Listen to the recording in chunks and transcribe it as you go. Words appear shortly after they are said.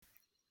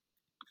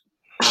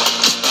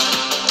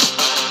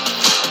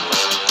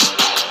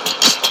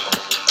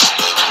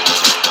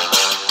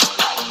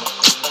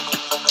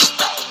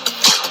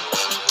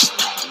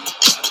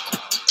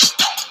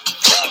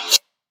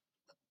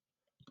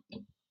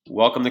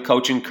Welcome to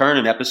Coaching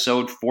Kernan,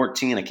 episode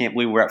 14. I can't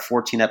believe we're at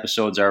 14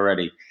 episodes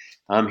already.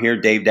 I'm here,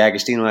 Dave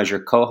D'Agostino, as your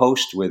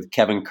co-host with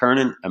Kevin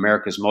Kernan,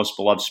 America's most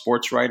beloved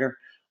sports writer.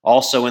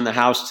 Also in the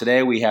house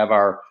today, we have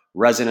our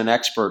resident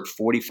expert,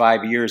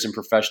 45 years in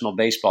professional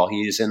baseball.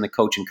 He is in the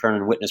Coaching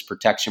Kernan Witness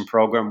Protection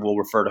Program. We'll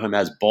refer to him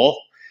as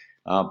Bull.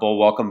 Bull,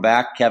 welcome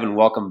back. Kevin,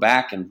 welcome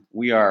back. And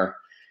we are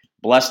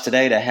blessed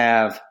today to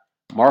have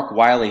Mark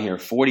Wiley here,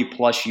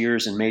 40-plus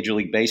years in Major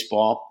League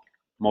Baseball.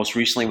 Most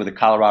recently with the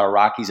Colorado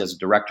Rockies as a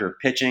director of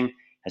pitching,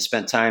 has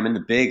spent time in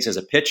the bigs as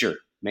a pitcher,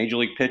 major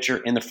league pitcher,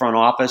 in the front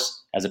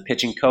office as a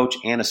pitching coach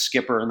and a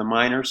skipper in the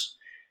minors.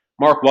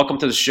 Mark, welcome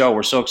to the show.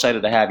 We're so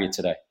excited to have you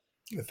today.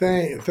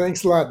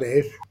 Thanks a lot,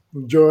 Dave.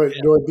 Enjoy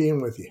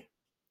being with you.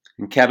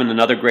 And Kevin,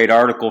 another great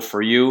article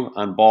for you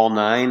on Ball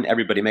 9.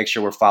 Everybody make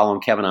sure we're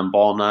following Kevin on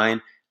Ball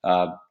 9.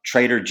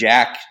 Trader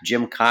Jack,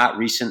 Jim Kaat,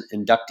 recent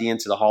inductee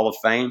into the Hall of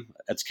Fame.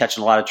 That's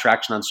catching a lot of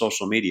traction on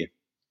social media.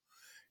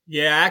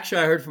 Yeah,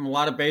 actually, I heard from a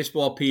lot of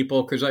baseball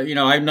people because,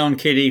 I've known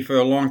Kitty for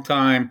a long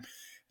time,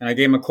 and I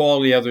gave him a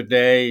call the other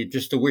day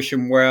just to wish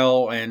him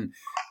well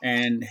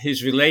and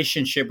his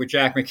relationship with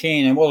Jack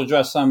McKean. And we'll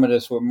address some of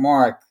this with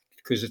Mark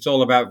because it's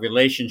all about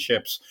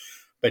relationships.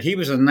 But he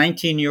was a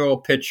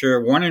 19-year-old pitcher,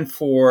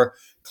 1-4,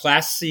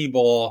 Class C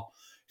ball,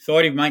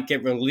 thought he might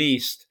get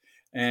released.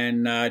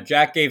 And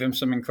Jack gave him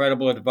some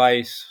incredible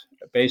advice.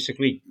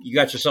 Basically, you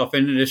got yourself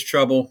into this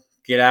trouble,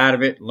 get out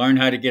of it, learn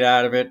how to get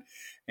out of it.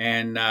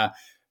 And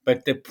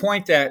but the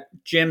point that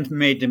Jim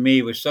made to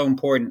me was so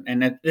important,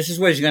 and that this is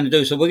what he's going to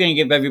do. So we're going to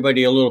give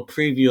everybody a little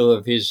preview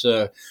of his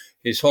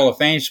Hall of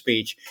Fame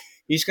speech.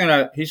 He's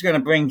gonna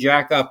bring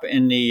Jack up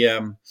in the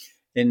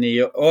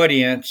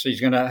audience.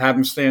 He's going to have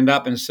him stand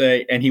up and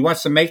say, and he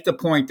wants to make the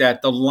point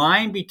that the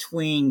line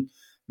between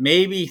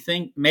maybe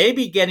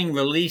getting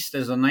released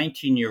as a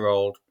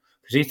 19-year-old,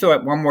 because he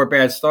thought one more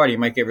bad start he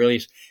might get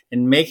released,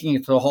 and making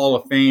it to the Hall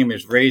of Fame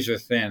is razor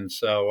thin.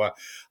 So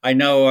I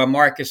know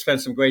Mark has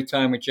spent some great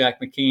time with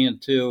Jack McKean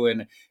too,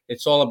 and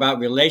it's all about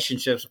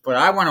relationships. But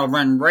I want to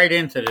run right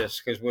into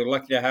this because we're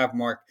lucky to have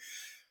Mark.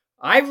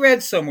 I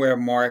read somewhere,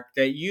 Mark,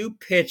 that you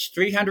pitched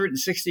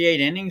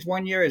 368 innings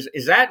one year. Is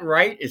that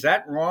right? Is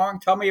that wrong?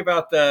 Tell me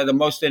about the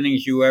most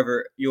innings you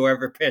ever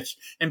pitched.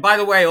 And by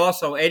the way,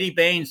 also Eddie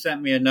Bain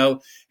sent me a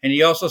note, and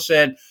he also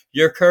said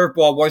your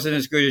curveball wasn't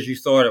as good as you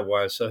thought it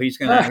was. So he's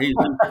letting you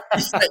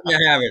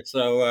have it.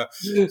 So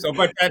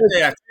but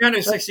that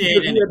 368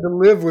 innings. You had to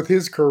live with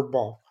his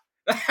curveball.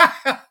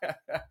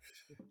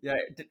 Yeah,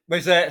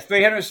 was that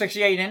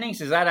 368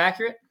 innings? Is that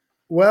accurate?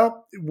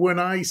 Well, when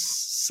I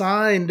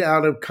signed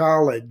out of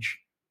college,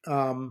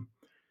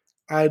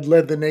 I'd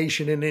led the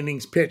nation in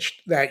innings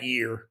pitched that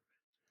year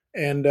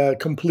and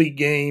complete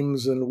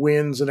games and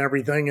wins and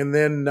everything. And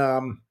then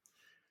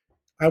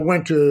I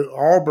went to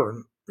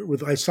Auburn.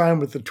 I signed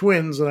with the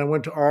Twins, and I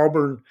went to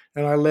Auburn,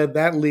 and I led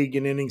that league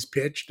in innings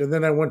pitched. And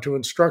then I went to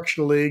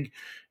Instructional League,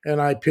 and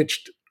I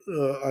pitched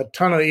a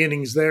ton of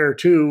innings there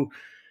too.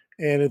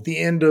 And at the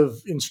end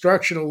of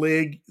Instructional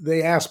League,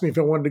 they asked me if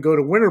I wanted to go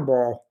to Winter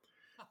Ball.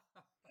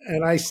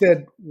 And I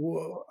said,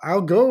 well,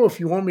 I'll go if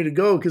you want me to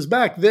go, because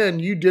back then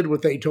you did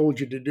what they told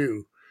you to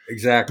do.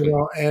 Exactly.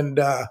 And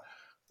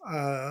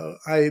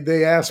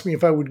they asked me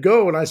if I would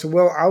go, and I said,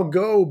 well, I'll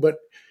go, but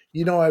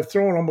I've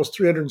thrown almost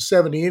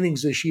 370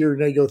 innings this year.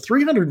 And they go,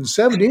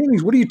 370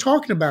 innings? What are you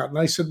talking about? And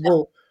I said,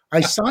 well, I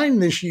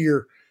signed this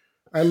year.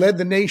 I led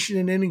the nation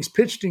in innings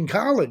pitched in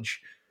college.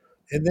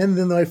 And then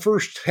in my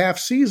first half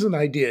season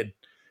I did.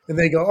 And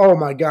they go, oh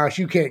my gosh,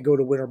 you can't go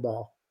to Winter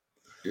Ball.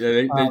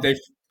 Yeah,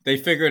 they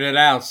figured it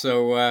out.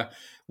 So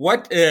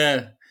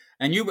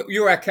and you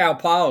were at Cal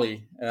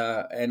Poly,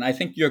 and I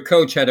think your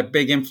coach had a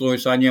big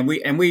influence on you.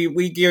 And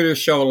we gear the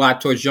show a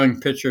lot towards young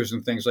pitchers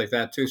and things like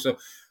that too. So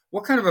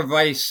what kind of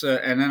advice,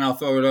 and then I'll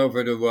throw it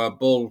over to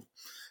Bull,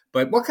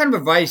 but what kind of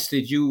advice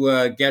did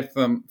you get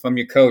from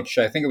your coach?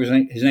 I think his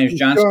name is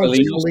John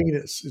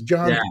Scolinos.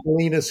 John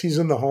Scolinos, he's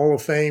in the Hall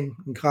of Fame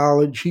in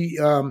college. He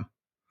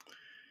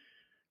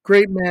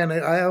great man.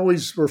 I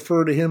always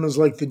refer to him as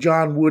like the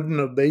John Wooden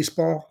of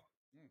baseball.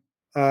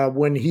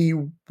 When he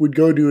would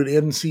go to an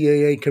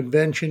NCAA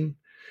convention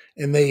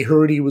and they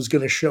heard he was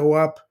going to show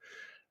up,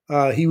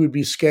 he would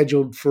be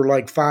scheduled for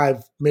like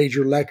 5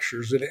 major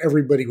lectures and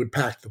everybody would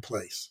pack the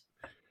place.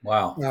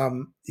 Wow.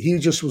 He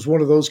just was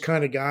one of those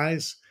kind of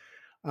guys.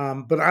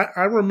 But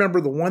I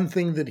remember the one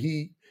thing that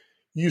he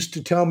used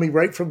to tell me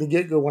right from the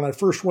get-go when I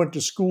first went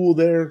to school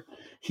there.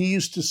 He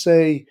used to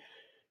say,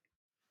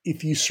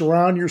 if you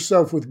surround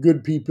yourself with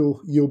good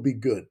people, you'll be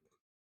good.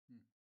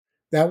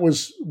 That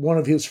was one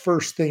of his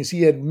first things.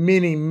 He had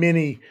many,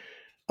 many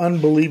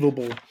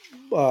unbelievable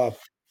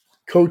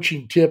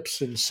coaching tips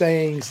and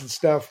sayings and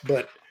stuff.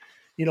 But,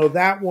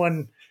 that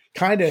one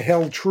kind of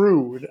held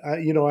true.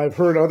 I've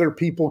heard other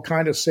people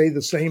kind of say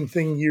the same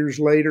thing years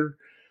later.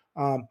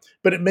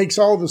 But it makes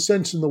all the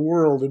sense in the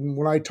world. And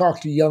when I talk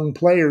to young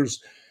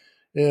players,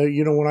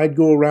 when I'd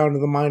go around to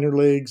the minor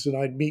leagues and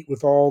I'd meet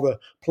with all the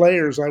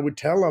players, I would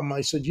tell them,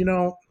 I said,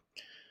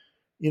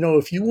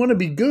 if you want to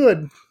be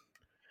good,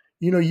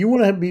 you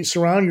want to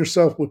surround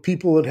yourself with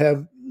people that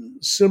have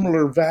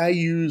similar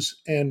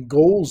values and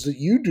goals that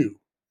you do,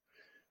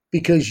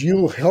 because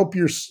you'll help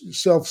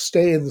yourself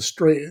stay in the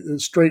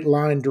straight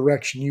line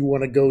direction you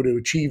want to go to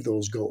achieve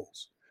those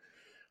goals.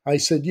 I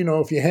said,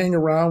 if you hang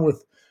around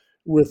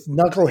with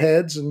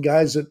knuckleheads and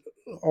guys that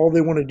all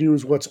they want to do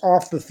is what's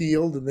off the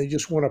field and they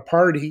just want to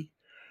party,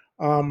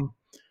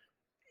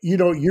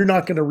 you're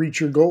not going to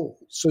reach your goal.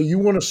 So you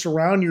want to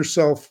surround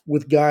yourself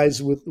with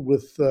guys with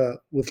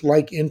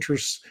like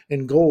interests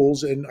and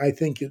goals, and I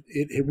think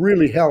it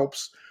really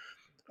helps.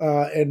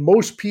 And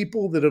most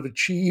people that have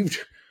achieved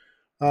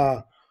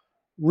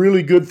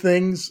really good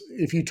things,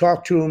 if you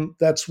talk to them,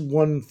 that's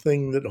one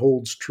thing that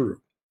holds true.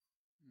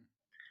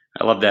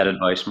 I love that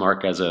advice,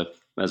 Mark. As a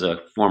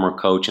former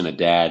coach and a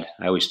dad,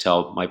 I always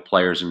tell my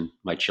players and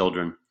my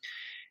children,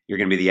 you're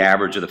going to be the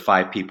average of the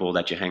 5 people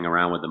that you hang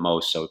around with the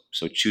most. So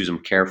choose them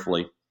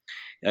carefully.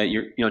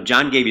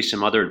 John gave you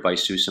some other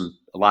advice too.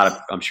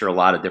 I'm sure a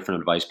lot of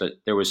different advice, but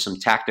there was some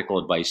tactical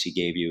advice he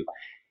gave you.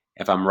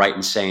 If I'm right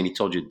in saying, he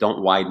told you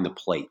don't widen the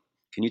plate.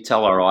 Can you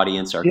tell our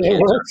audience, our kids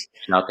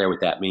out there,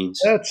 what that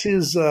means? That's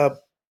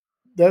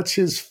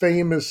his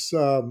famous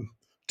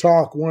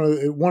talk. One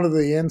of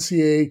the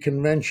NCAA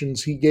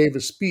conventions, he gave a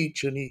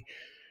speech, and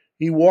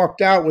he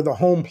walked out with a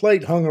home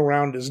plate hung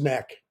around his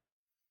neck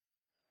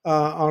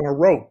on a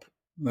rope.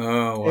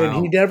 Oh, wow. And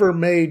he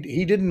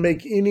didn't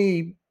make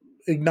any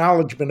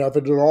acknowledgement of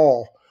it at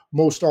all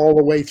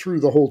the way through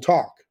the whole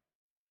talk.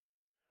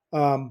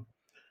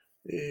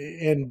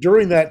 And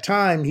during that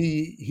time,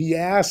 he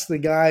asked the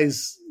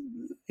guys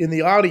in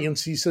the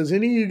audience, he says,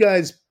 any of you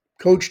guys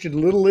coached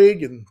in Little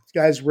League? And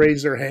guys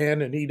raised their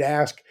hand, and he'd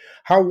ask,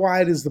 how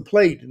wide is the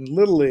plate in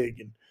Little League?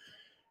 And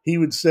he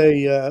would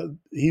say,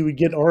 he would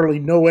get hardly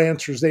no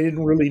answers. They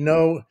didn't really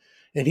know.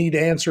 And he'd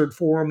answer it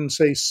for them and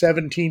say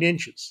 17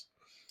 inches.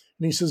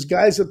 And he says,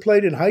 guys that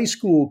played in high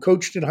school,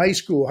 coached in high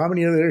school, how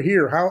many are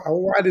here? How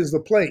wide is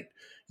the plate?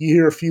 You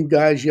hear a few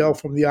guys yell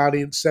from the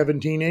audience,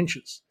 17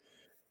 inches.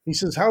 He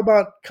says, how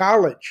about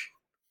college?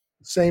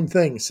 Same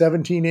thing,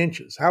 17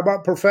 inches. How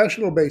about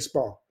professional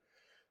baseball?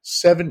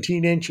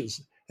 17 inches.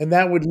 And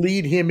that would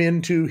lead him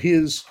into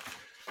his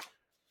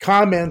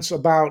comments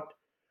about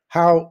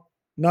how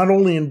not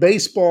only in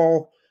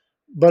baseball,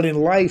 but in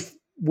life,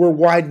 we're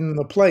widening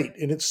the plate.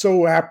 And it's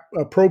so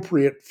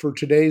appropriate for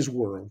today's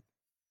world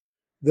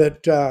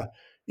that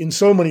in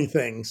so many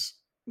things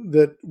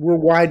that we're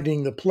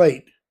widening the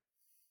plate.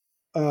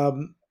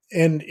 And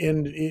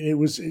he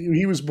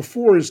was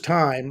before his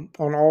time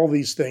on all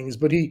these things,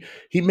 but he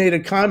made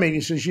a comment.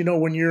 He says,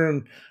 when you're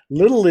in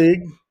Little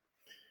League,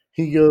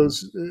 he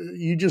goes,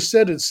 you just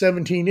said it's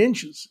 17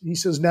 inches. He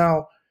says,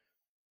 now,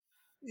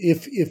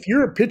 if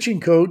you're a pitching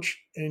coach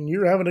and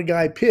you're having a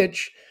guy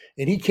pitch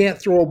and he can't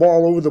throw a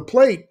ball over the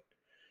plate,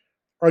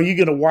 are you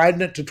going to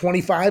widen it to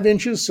 25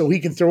 inches so he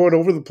can throw it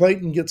over the plate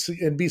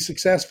and be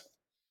successful?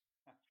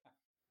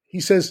 He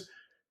says,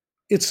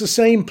 it's the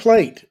same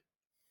plate.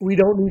 We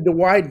don't need to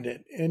widen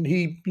it. And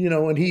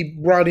he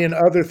brought in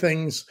other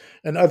things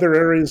and other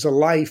areas of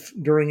life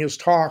during his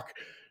talk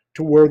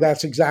to where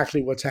that's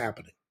exactly what's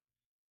happening.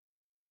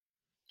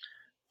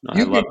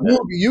 No,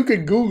 you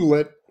can Google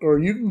it, or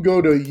you can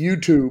go to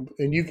YouTube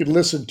and you can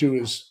listen to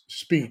his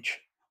speech.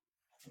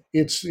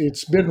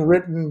 It's been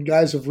written.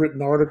 Guys have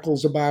written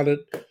articles about it.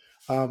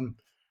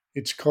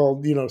 It's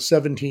called,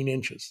 17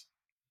 inches.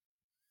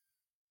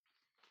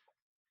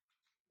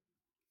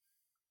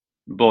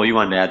 Bull, you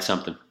wanted to add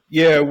something?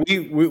 Yeah,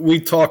 we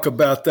talk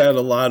about that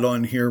a lot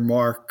on here,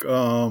 Mark.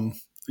 That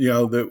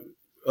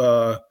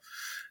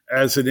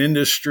as an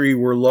industry,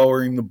 we're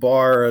lowering the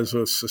bar. As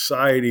a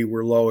society,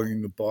 we're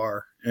lowering the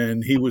bar.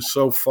 And he was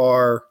so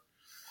far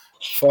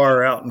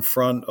out in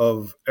front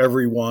of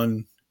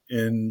everyone.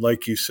 And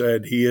like you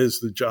said, he is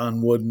the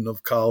John Wooden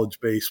of college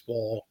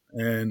baseball.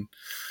 And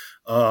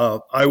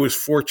I was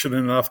fortunate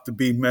enough to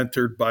be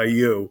mentored by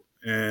you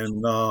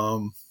and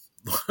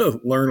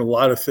learn a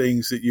lot of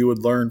things that you would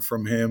learn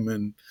from him.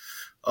 And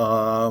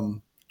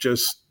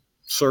just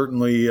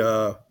certainly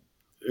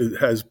it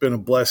has been a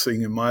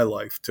blessing in my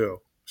life too.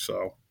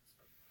 So,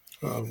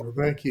 well,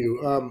 thank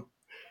you.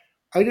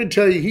 I can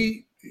tell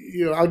you,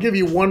 I'll give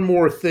you one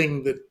more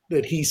thing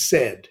that he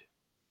said.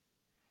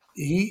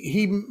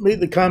 He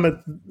made the comment,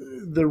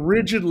 the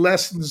rigid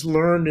lessons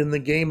learned in the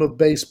game of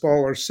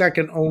baseball are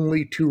second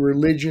only to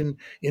religion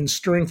in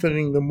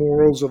strengthening the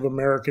morals of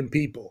American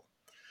people.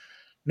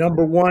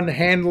 Number 1,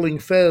 handling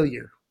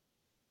failure.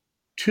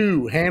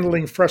 2,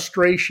 handling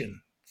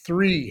frustration.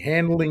 3,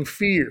 handling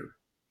fear.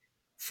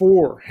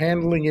 4,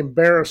 handling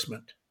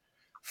embarrassment.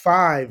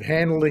 5,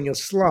 handling a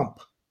slump.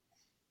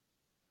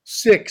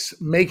 6,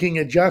 making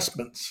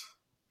adjustments.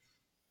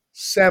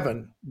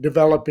 7,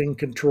 developing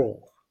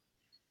control.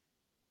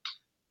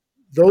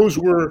 Those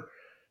were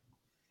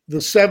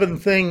the 7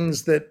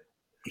 things that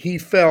he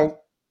felt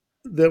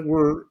that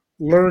were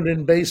learned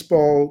in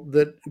baseball,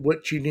 that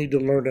what you need to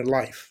learn in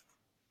life.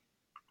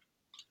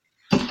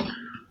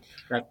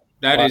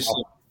 That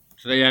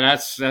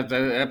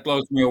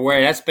blows me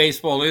away. That's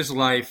baseball is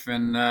life,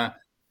 and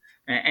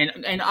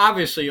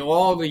obviously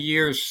all the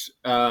years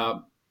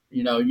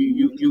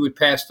you would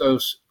pass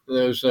those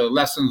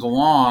lessons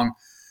along,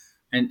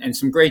 and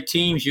some great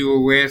teams you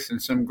were with,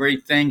 and some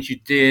great things you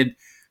did.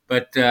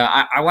 But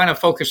I want to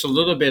focus a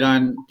little bit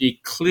on the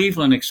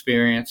Cleveland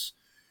experience.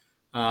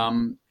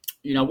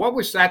 What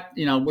was that?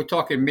 We're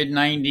talking mid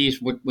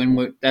 '90s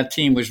when that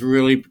team was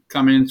really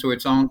coming into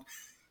its own.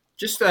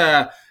 Just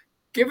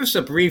give us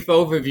a brief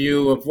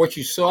overview of what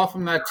you saw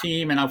from that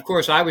team. And of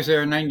course, I was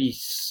there in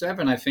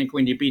 '97, I think,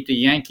 when you beat the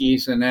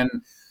Yankees, and then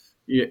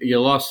you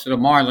lost to the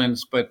Marlins.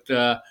 But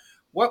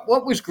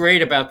what was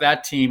great about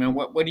that team, and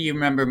what do you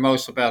remember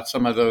most about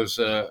some of those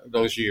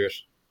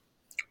years?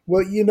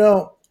 Well,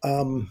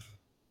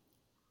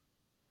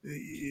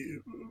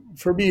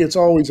 for me, it's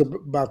always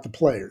about the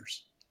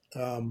players.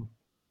 We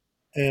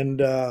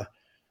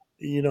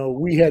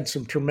had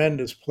some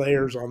tremendous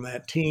players on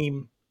that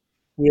team.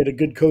 We had a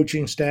good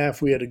coaching staff.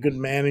 We had a good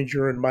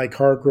manager in Mike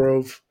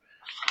Hargrove.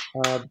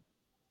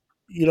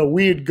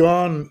 We had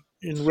gone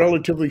in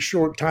relatively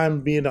short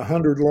time being a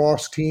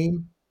 100-loss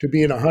team to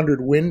being a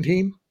 100-win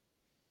team.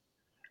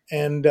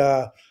 And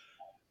the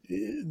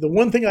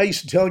one thing I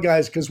used to tell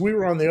guys, because we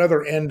were on the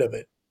other end of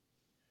it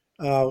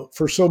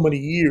for so many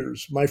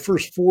years, my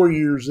first 4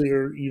 years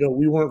there,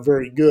 we weren't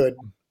very good.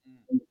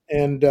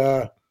 And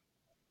I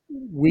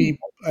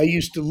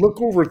used to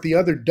look over at the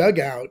other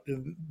dugout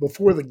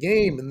before the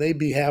game, and they'd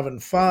be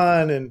having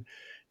fun, and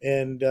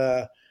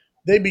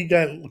they'd be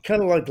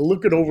kind of like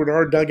looking over at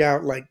our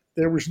dugout like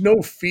there was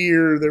no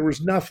fear, there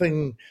was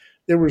nothing,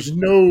 there was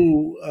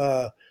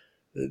no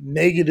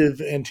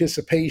negative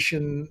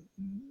anticipation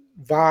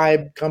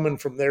vibe coming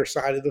from their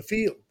side of the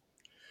field.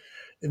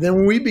 And then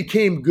when we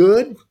became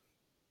good,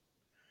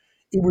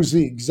 it was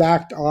the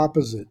exact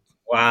opposite.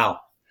 Wow.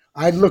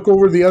 I'd look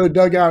over the other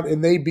dugout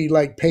and they'd be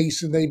like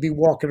pacing, they'd be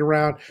walking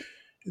around.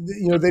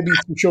 They'd be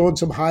showing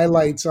some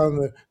highlights on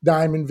the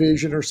Diamond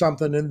Vision or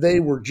something, and they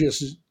were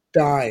just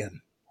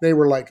dying. They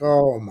were like,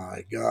 "Oh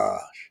my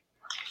gosh,"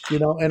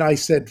 And I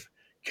said,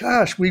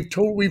 "Gosh, we've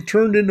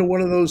turned into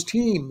one of those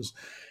teams."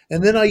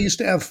 And then I used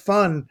to have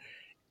fun.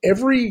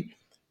 Every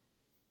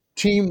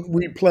team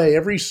we play,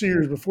 every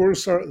series before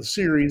the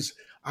series,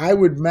 I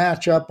would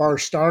match up our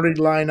starting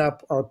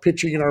lineup, our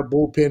pitching, and our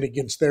bullpen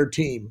against their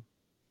team.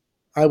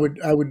 I would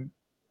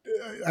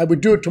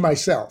do it to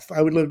myself.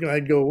 I would look and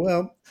I'd go,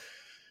 well,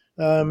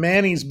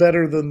 Manny's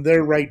better than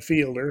their right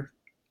fielder.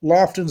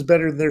 Lofton's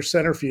better than their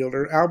center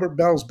fielder. Albert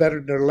Bell's better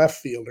than their left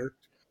fielder.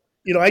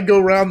 I'd go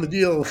around the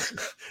deal.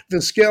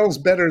 Vizquel's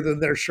better than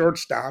their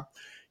shortstop.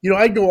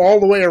 I'd go all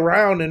the way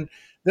around, and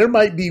there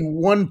might be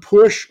one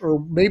push,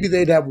 or maybe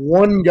they'd have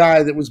one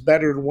guy that was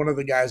better than one of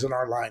the guys in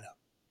our lineup.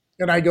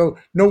 And I go,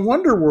 no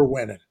wonder we're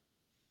winning.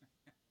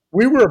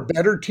 We were a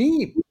better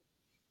team.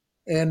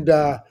 And,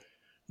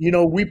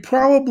 we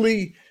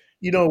probably,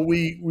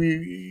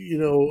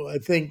 I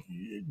think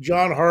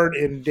John Hart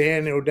and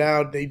Dan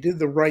O'Dowd, they did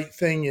the right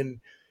thing in,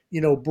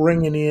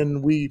 bringing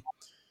in,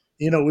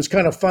 it was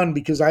kind of fun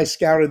because I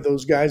scouted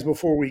those guys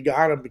before we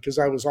got them because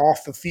I was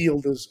off the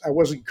field as I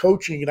wasn't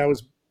coaching and I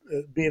was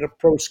being a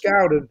pro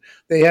scout, and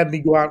they had me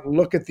go out and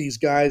look at these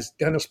guys,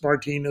 Dennis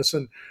Martinez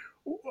and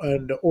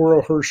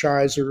Oro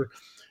Hershiser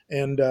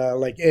and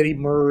like Eddie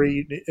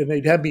Murray, and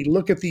they'd have me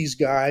look at these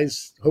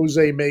guys,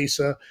 Jose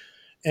Mesa,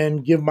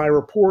 and give my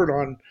report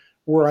on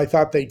where I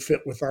thought they'd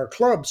fit with our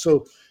club.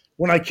 So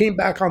when I came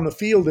back on the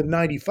field in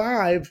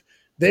 '95,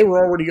 they were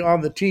already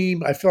on the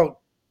team. I felt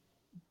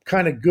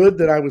kind of good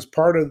that I was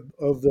part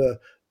of the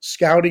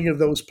scouting of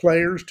those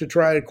players to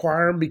try to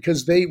acquire them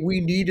because we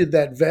needed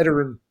that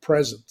veteran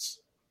presence.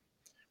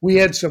 We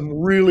had some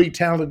really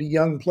talented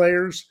young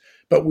players,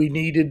 but we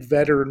needed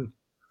veteran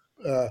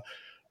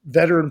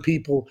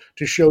people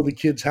to show the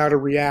kids how to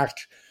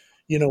react,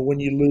 when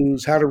you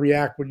lose, how to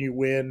react when you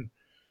win.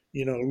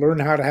 Learn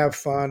how to have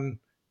fun,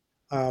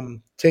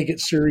 take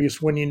it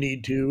serious when you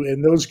need to.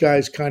 And those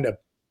guys kind of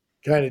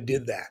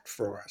did that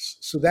for us.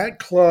 So that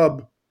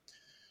club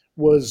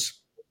was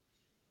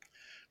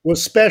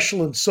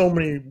special in so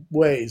many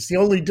ways. The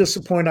only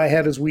disappointment I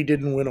had is we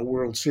didn't win a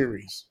World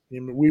Series.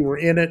 We were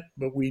in it,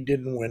 but we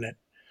didn't win it.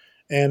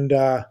 And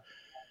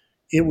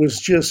it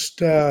was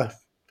just,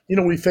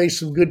 we faced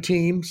some good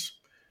teams.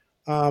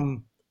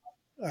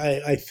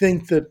 I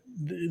think that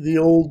the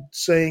old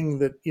saying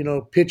that,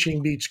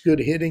 pitching beats good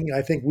hitting,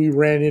 I think we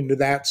ran into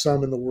that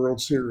some in the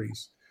World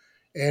Series.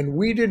 And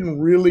we didn't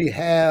really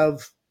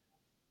have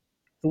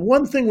the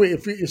one thing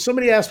if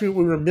somebody asked me what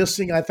we were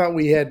missing, I thought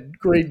we had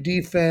great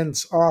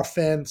defense,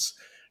 offense,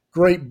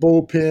 great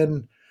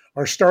bullpen.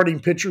 Our starting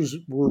pitchers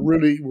were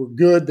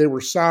good. They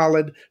were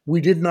solid.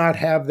 We did not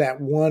have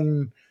that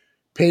one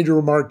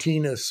Pedro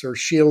Martinez or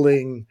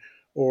Schilling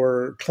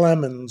or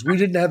Clemens. We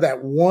didn't have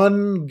that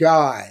one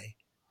guy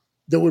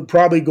that would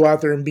probably go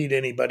out there and beat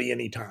anybody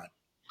anytime.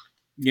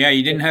 Yeah,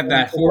 you didn't have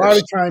that horse. A lot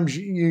of times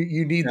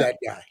you need that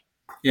guy.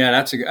 Yeah,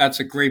 that's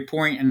a great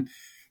point.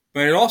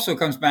 But it also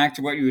comes back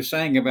to what you were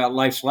saying about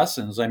life's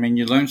lessons. I mean,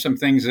 you learned some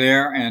things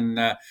there, and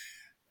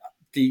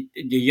the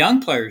young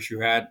players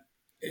you had.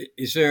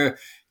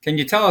 Can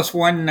you tell us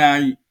one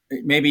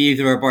maybe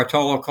either a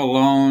Bartolo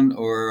Colon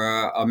or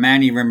a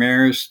Manny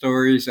Ramirez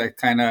stories that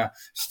kind of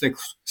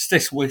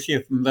sticks with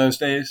you from those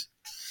days?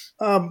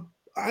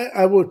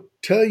 I will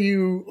tell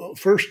you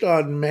first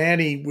on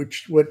Manny,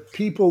 which what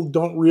people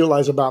don't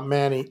realize about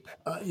Manny,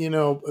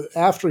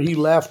 after he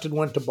left and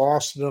went to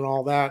Boston and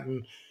all that,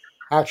 and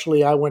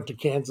actually I went to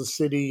Kansas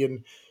City,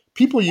 and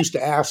people used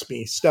to ask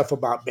me stuff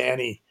about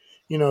Manny.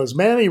 Is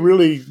Manny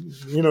really,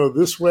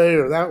 this way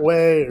or that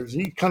way, or is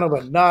he kind of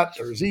a nut,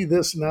 or is he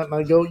this and that? And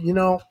I go,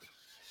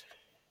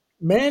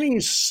 Manny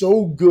is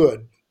so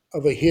good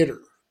of a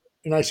hitter.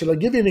 And I said, I'll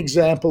give you an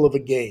example of a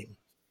game.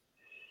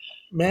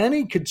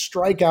 Manny could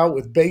strike out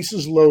with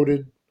bases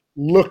loaded,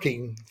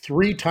 looking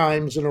 3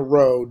 times in a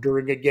row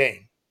during a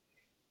game.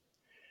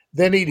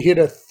 Then he'd hit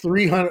a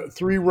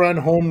 3-run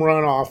home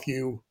run off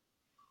you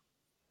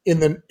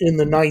in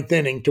the ninth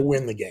inning to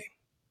win the game.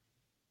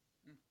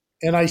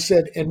 And I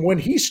said, and when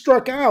he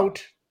struck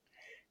out,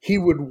 he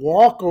would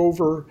walk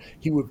over,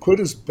 he would put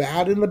his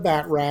bat in the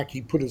bat rack,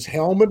 he'd put his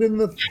helmet in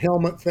the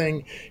helmet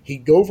thing,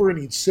 he'd go over and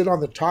he'd sit on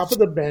the top of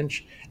the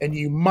bench, and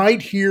you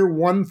might hear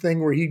one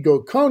thing where he'd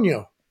go,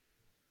 "Coño."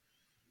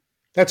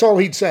 That's all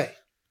he'd say.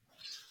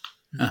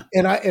 Huh.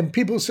 And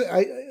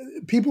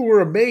people were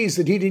amazed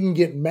that he didn't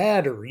get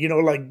madder,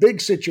 like big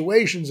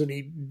situations, and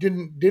he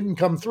didn't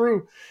come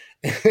through.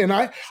 And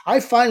I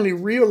finally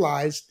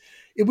realized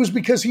it was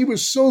because he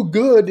was so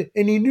good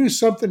and he knew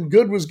something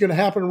good was going to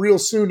happen real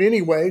soon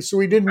anyway, so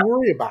he didn't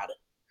worry about it.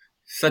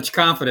 Such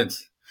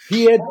confidence.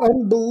 He had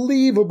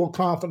unbelievable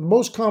confidence.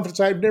 Most confidence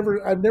I've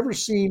never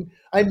seen.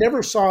 I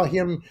never saw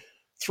him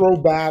throw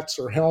bats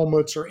or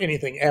helmets or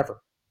anything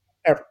ever.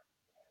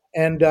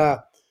 And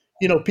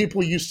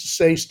people used to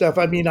say stuff.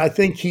 I mean, I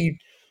think he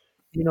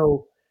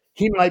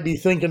might be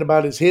thinking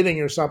about his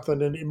hitting or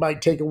something, and it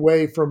might take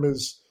away from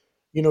his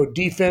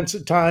defense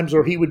at times,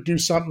 or he would do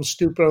something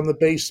stupid on the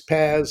base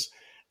paths,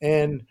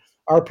 and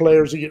our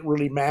players would get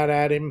really mad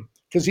at him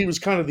because he was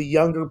kind of the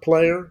younger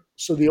player,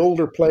 so the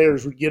older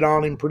players would get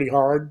on him pretty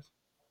hard.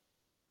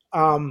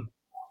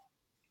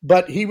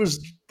 But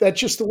that's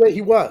just the way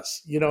he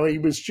was. He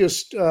was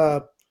just,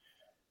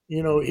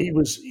 he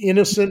was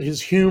innocent.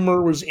 His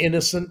humor was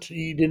innocent.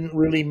 He didn't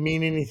really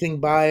mean anything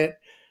by it.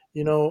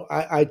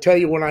 I tell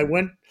you,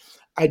 when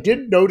I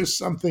did notice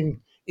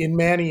something in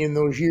Manny in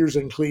those years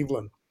in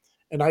Cleveland.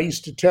 And I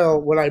used to tell,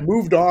 when I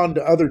moved on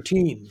to other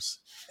teams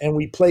and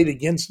we played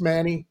against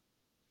Manny,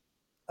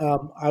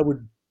 I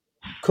would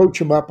coach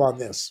him up on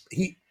this.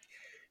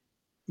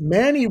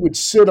 Manny would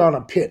sit on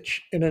a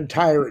pitch an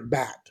entire at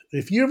bat.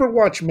 If you ever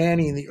watch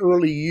Manny in the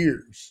early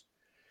years,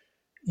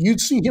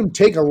 you'd see him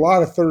take a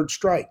lot of third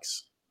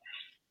strikes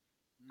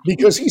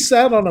because he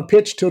sat on a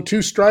pitch till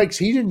 2 strikes.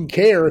 He didn't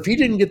care. If he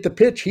didn't get the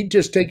pitch, he'd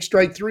just take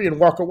strike 3 and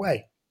walk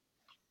away.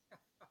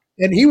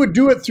 And he would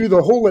do it through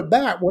the whole at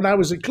bat. When I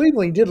was at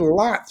Cleveland, he did a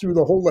lot through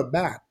the whole at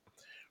bat.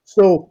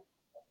 So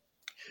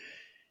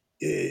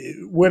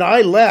when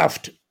I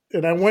left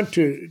and I went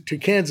to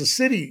Kansas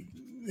City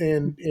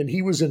and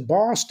he was in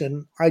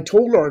Boston, I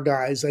told our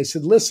guys, I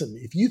said, listen,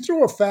 if you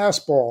throw a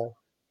fastball,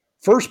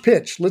 first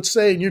pitch, let's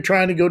say, and you're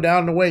trying to go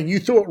down the way, and you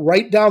throw it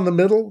right down the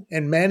middle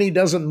and Manny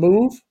doesn't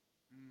move,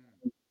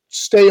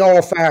 stay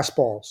all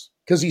fastballs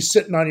because he's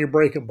sitting on your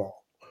breaking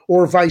ball,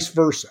 or vice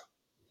versa.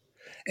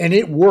 And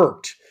it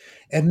worked.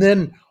 And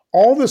then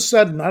all of a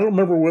sudden, I don't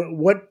remember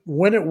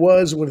when it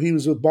was when he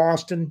was with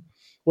Boston,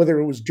 whether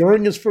it was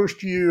during his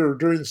first year or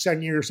during the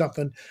second year or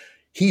something,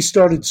 he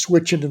started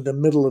switching in the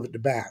middle of it to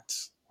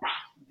bats.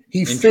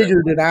 He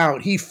figured it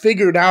out. He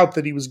figured out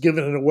that he was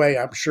giving it away,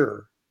 I'm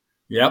sure.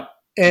 Yep.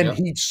 And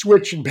he'd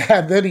switch and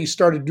bat. Then he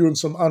started doing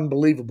some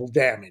unbelievable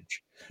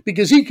damage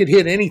because he could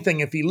hit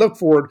anything if he looked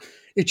for it.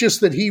 It's just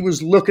that he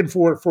was looking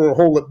for it for a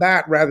whole at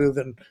bat rather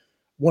than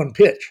one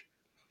pitch.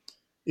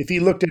 If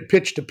he looked at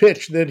pitch to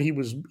pitch, then he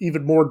was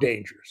even more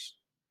dangerous.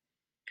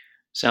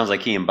 Sounds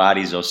like he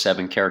embodies those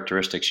 7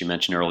 characteristics you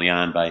mentioned early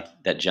on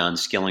that John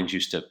Scolinos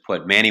used to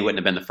put. Manny wouldn't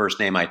have been the first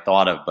name I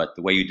thought of, but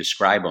the way you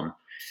describe him,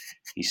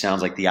 he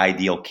sounds like the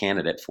ideal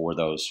candidate for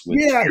those.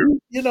 Yeah,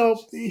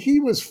 he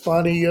was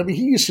funny. I mean,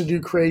 he used to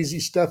do crazy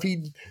stuff.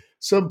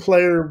 Some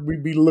player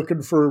would be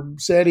looking for,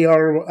 Sandy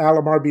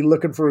Alomar would be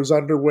looking for his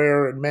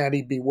underwear, and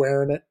Manny'd be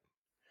wearing it.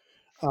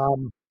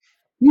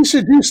 He used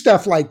to do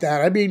stuff like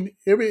that. I mean,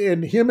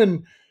 and him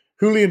and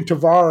Julian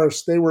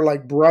Tavares, they were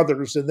like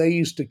brothers, and they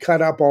used to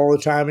cut up all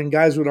the time, and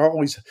guys would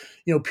always,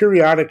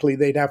 periodically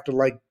they'd have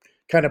to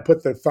kind of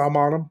put their thumb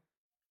on them,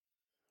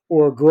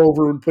 or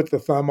Grover would put the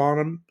thumb on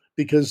them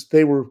because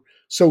they were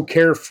so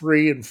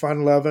carefree and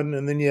fun-loving.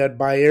 And then you had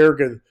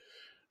Baerga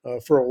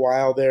for a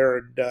while there,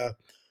 and,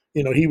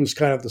 he was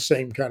kind of the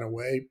same kind of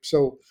way.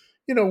 So,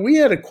 we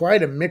had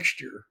quite a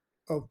mixture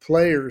of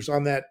players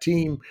on that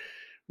team.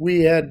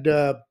 We had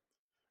 2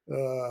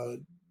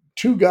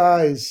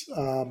 guys.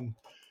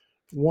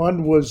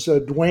 One was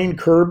Dwayne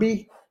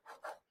Kirby,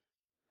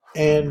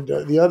 and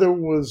the other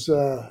was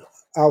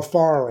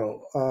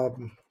Alfaro.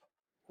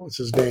 What's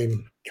his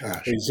name?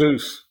 Gosh.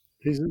 Jesus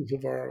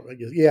Alfaro, I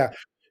guess. Yeah.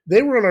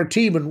 They were on our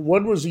team, and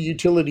one was a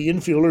utility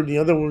infielder, and the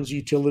other one was a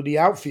utility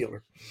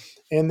outfielder.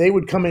 and they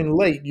would come in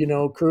late.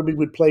 Kirby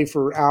would play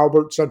for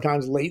Albert,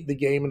 sometimes late in the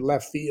game in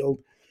left field.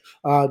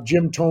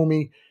 Jim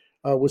Thome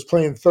was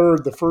playing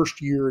third the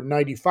first year in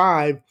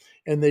 '95,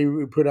 and they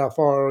would put out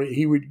far.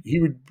 He would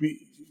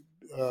be.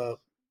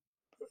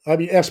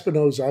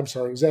 Espinoza. I'm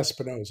sorry, it was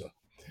Espinoza.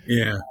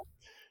 Yeah.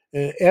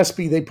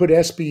 Espy, they put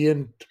Espy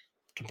in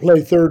to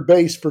play third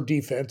base for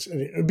defense,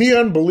 and it would be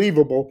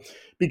unbelievable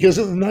because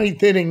in the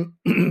ninth inning,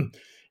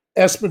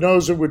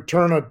 Espinoza would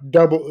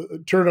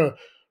turn a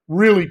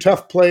really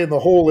tough play in the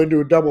hole into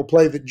a double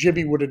play that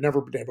Jimmy would have never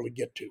been able to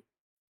get to.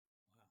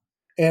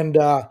 And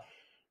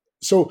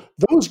so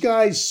those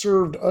guys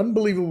served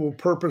unbelievable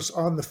purpose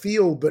on the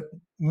field, but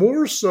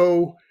more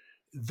so,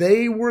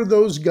 they were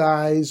those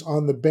guys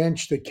on the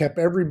bench that kept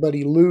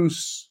everybody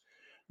loose,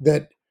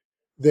 that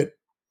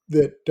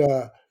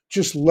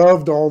just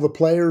loved all the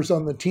players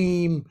on the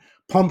team,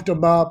 pumped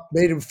them up,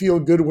 made them feel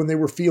good when they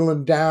were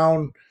feeling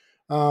down.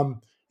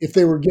 If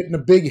they were getting a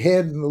big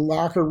head in the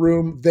locker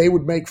room, they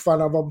would make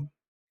fun of them.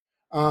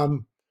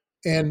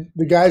 And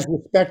the guys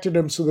respected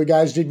them, so the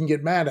guys didn't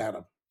get mad at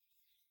them.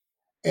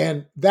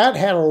 And that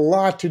had a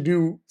lot to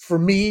do, for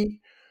me,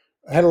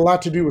 had a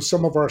lot to do with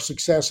some of our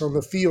success on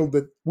the field.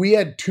 That we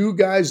had two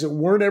guys that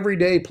weren't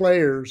everyday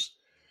players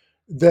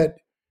that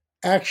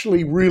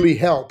actually really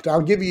helped.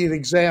 I'll give you an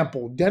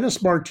example.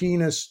 Dennis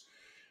Martinez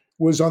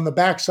was on the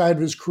backside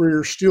of his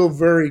career, still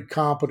very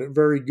competent,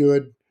 very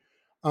good.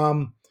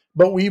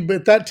 But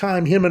at that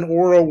time, him and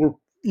Oro were,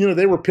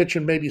 they were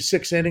pitching maybe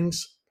 6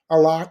 innings a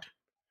lot,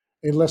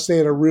 unless they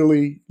had a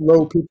really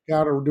low pitch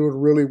count or were doing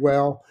really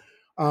well.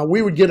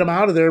 We would get them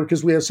out of there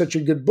because we had such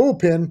a good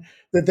bullpen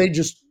that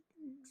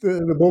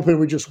the bullpen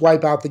would just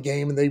wipe out the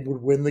game and they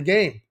would win the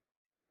game.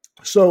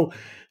 So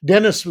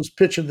Dennis was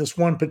pitching this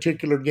one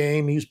particular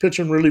game. He was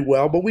pitching really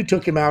well, but we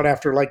took him out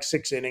after like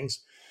 6 innings,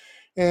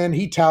 and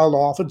he toweled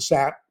off and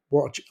sat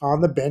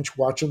on the bench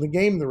watching the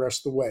game the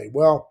rest of the way.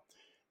 Well,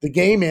 the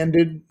game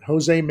ended.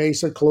 Jose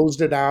Mesa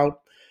closed it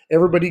out.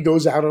 Everybody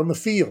goes out on the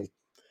field,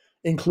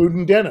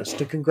 including Dennis,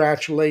 to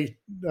congratulate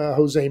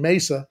Jose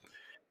Mesa.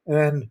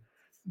 And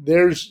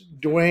there's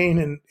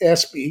Dwayne and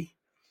Espy.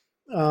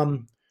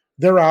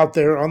 They're out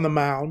there on the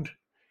mound,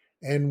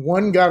 and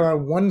one got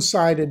on one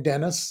side of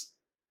Dennis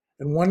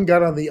and one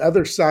got on the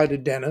other side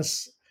of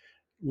Dennis,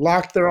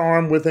 locked their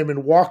arm with him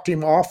and walked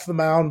him off the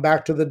mound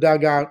back to the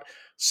dugout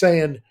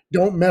saying,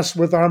 "Don't mess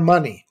with our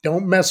money.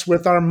 Don't mess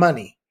with our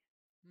money."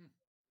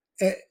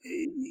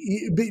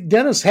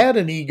 Dennis had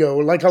an ego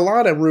like a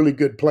lot of really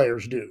good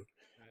players do.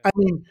 I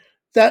mean,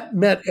 that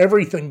meant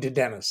everything to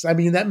Dennis. I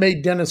mean, that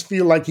made Dennis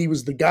feel like he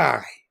was the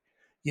guy.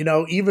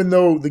 Even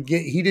though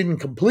he didn't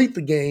complete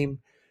the game,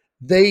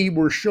 they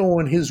were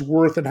showing his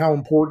worth and how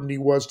important he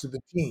was to the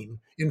team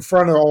in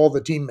front of all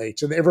the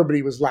teammates, and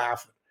everybody was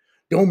laughing.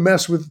 Don't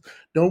mess with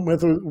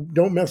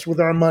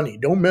our money.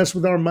 Don't mess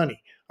with our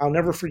money. I'll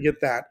never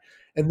forget that.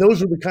 And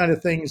those are the kind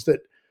of things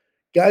that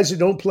guys that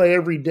don't play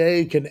every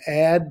day can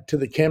add to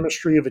the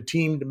chemistry of a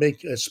team to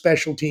make a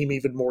special team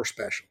even more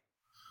special.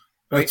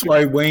 That's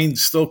why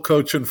Wayne's still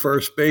coaching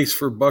first base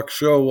for Buck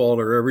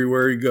Showalter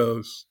everywhere he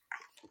goes.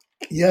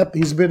 Yep,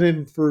 he's been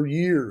in for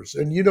years.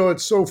 And,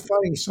 it's so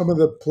funny, some of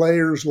the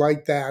players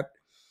like that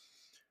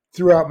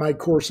throughout my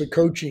course of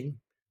coaching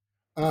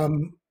have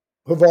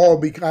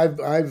all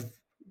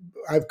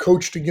I've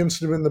coached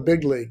against them in the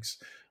big leagues.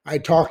 I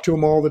talk to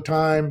them all the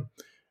time.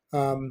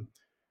 Those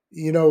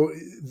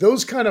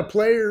kind of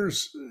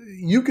players,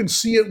 you can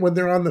see it when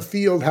they're on the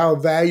field, how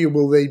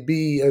valuable they'd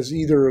be as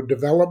either a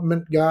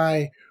development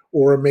guy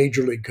or a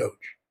major league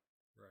coach.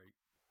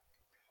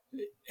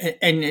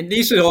 And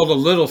these are all the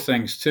little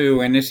things,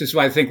 too. And this is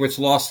why I think what's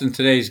lost in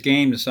today's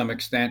game to some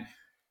extent.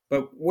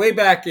 But way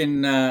back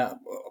in, I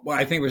think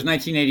it was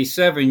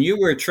 1987, you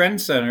were a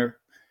trendsetter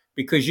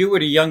because you were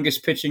the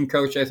youngest pitching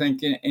coach, I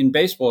think, in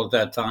baseball at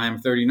that time,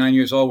 39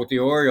 years old with the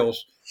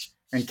Orioles,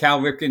 and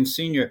Cal Ripken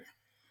Sr.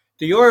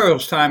 The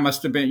Orioles time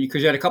must have been,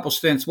 because you had a couple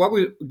stints.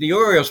 The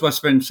Orioles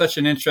must have been such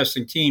an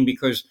interesting team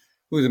because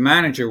who the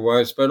manager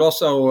was, but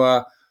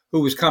also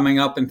who was coming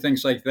up and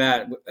things like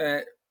that.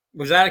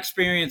 Was that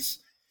experience...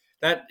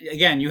 That,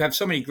 again, you have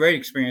so many great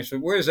experiences,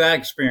 but where does that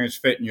experience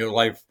fit in your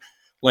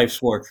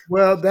life's work?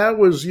 Well, that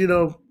was,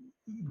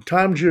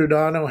 Tom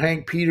Giordano,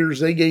 Hank Peters,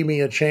 they gave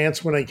me a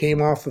chance when I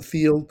came off the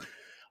field.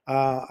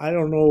 I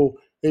don't know,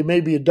 they may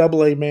be a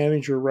double-A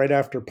manager right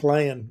after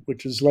playing,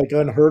 which is like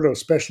unheard of,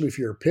 especially if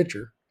you're a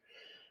pitcher.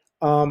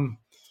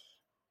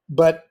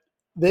 But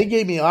they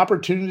gave me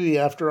opportunity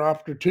after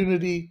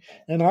opportunity,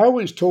 and I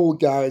always told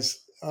guys,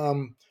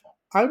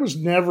 I was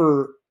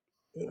never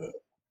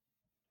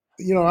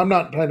I'm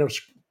not trying to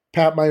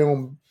pat my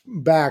own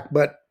back,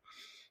 but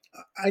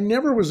I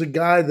never was a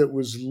guy that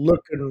was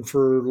looking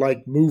for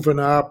like moving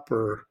up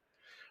or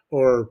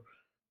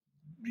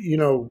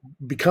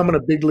becoming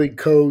a big league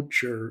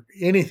coach or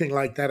anything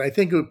like that. I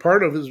think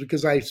part of it is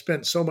because I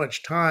spent so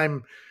much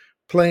time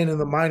playing in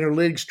the minor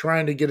leagues,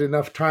 trying to get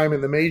enough time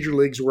in the major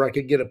leagues where I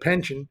could get a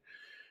pension,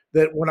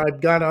 that when I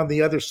got on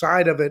the other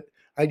side of it,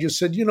 I just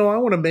said, I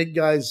want to make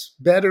guys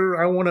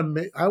better. I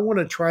want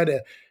to try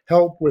to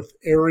help with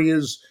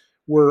areas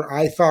where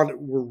I thought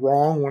were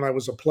wrong when I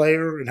was a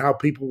player and how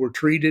people were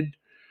treated.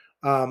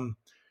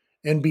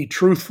 And be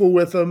truthful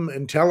with them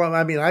and tell them.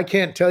 I mean, I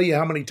can't tell you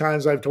how many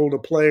times I've told a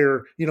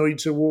player, he'd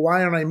say, well,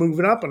 why aren't I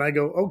moving up? And I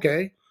go,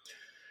 okay,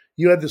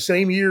 you had the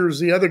same year as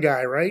the other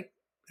guy, right?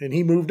 And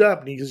he moved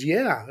up. And he goes,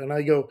 yeah. And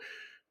I go,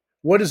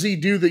 what does he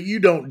do that you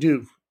don't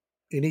do?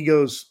 And he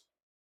goes,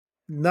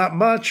 not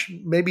much.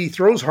 Maybe he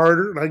throws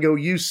harder. And I go,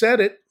 you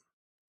said it.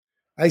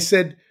 I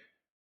said,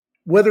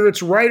 whether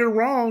it's right or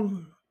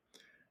wrong,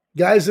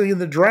 guys in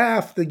the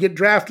draft that get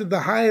drafted the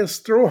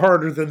highest throw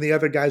harder than the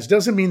other guys.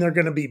 Doesn't mean they're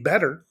going to be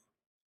better.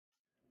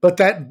 But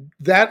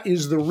that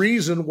is the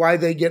reason why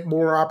they get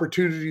more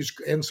opportunities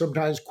and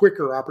sometimes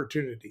quicker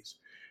opportunities.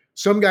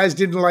 Some guys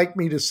didn't like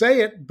me to say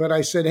it, but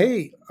I said,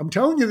 hey, I'm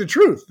telling you the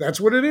truth. That's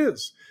what it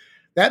is.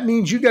 That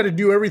means you got to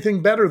do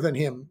everything better than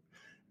him,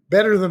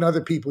 better than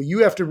other people. You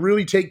have to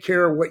really take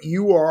care of what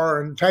you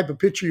are and the type of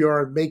pitcher you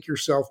are and make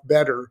yourself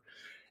better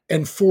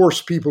and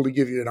force people to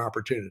give you an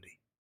opportunity.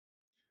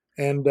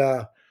 And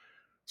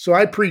so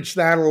I preach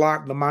that a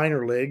lot in the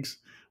minor leagues,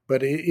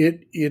 but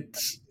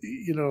it's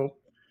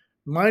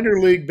minor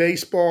league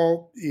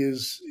baseball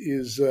is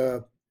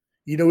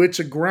it's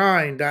a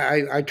grind.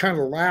 I kind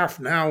of laugh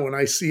now when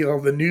I see all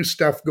the new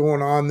stuff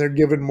going on. They're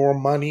giving more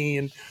money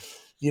and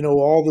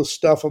all the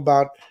stuff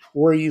about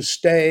where you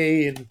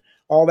stay and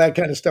all that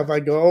kind of stuff. I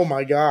go, oh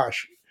my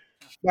gosh!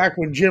 Back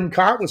when Jim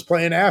Kaat was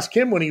playing, ask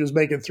him when he was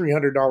making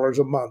 $300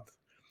 a month.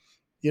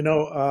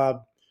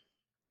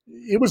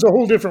 It was a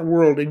whole different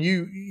world,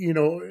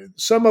 and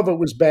some of it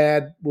was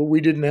bad. Well, we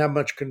didn't have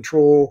much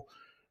control.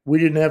 We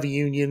didn't have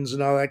unions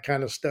and all that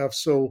kind of stuff,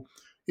 so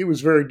it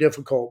was very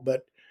difficult.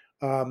 But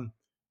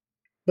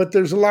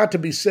there's a lot to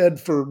be said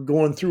for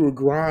going through a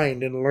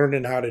grind and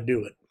learning how to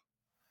do it.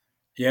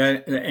 Yeah,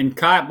 and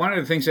Kaat, one of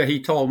the things that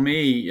he told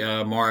me,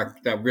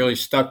 Mark, that really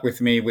stuck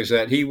with me was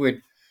that he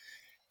would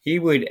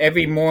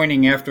every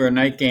morning after a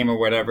night game or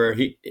whatever,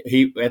 he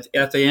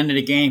at the end of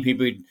the game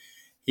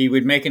he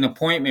would make an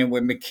appointment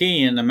with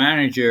McKeon, the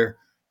manager,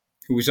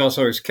 who was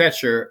also his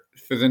catcher,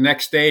 for the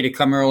next day to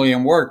come early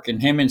and work.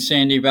 And him and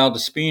Sandy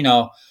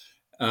Valdispino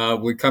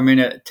would come in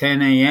at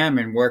 10 a.m.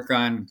 and work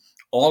on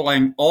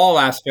all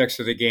aspects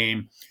of the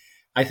game.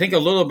 I think a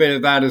little bit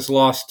of that is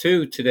lost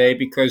too today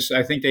because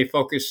I think they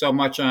focus so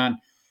much on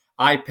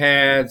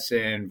iPads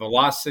and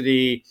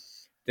velocity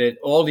that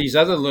all these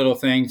other little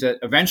things that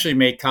eventually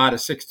make Kaat a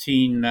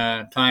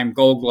 16-time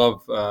Gold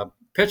Glove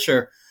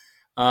pitcher,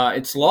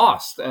 it's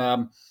lost.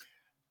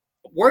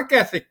 Work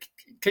ethic.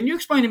 Can you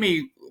explain to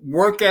me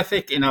work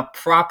ethic in a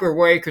proper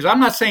way? Because I'm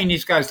not saying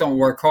these guys don't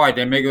work hard.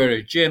 They may go to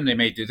the gym. They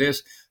may do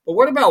this. But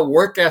what about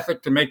work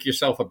ethic to make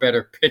yourself a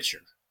better pitcher?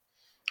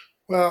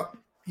 Well,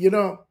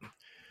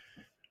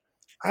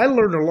 I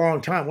learned a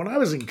long time. When I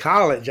was in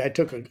college, I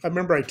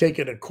remember I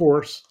taken a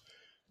course,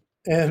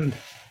 and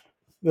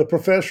the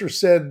professor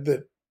said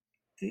that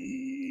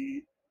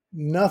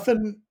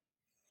nothing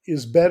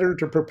is better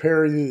to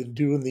prepare you than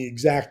doing the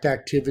exact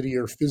activity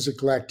or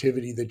physical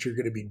activity that you're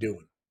going to be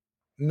doing.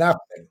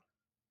 Nothing.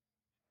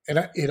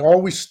 And it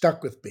always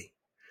stuck with me.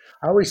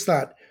 I always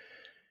thought,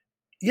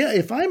 yeah,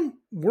 if I'm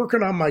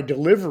working on my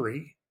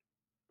delivery,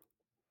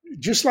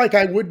 just like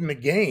I would in a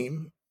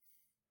game,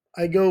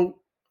 I go,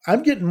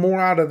 I'm getting more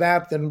out of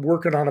that than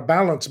working on a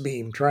balance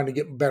beam, trying to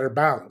get better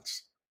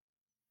balance.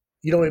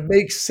 It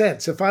makes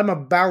sense. If I'm a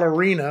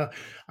ballerina,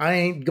 I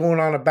ain't going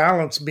on a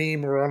balance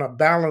beam or on a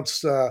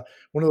balance,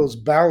 one of those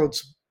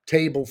balance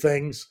table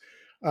things.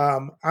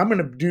 I'm going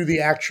to do the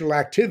actual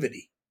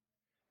activity.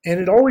 And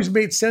it always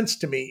made sense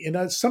to me.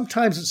 And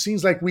sometimes it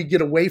seems like we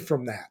get away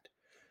from that.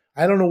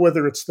 I don't know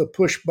whether it's the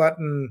push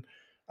button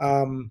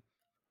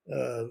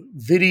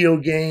video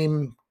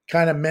game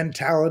kind of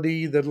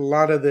mentality that a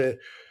lot of the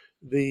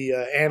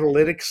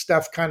analytics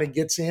stuff kind of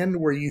gets in,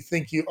 where you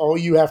think all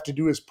you have to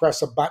do is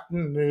press a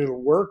button and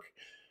it'll work.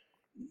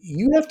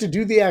 You have to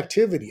do the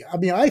activity. I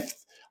mean,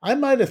 I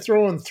might have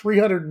thrown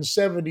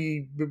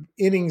 370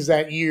 innings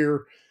that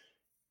year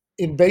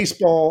in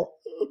baseball,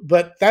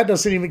 but that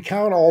doesn't even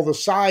count all the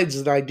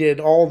sides that I did,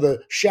 all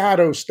the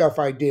shadow stuff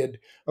I did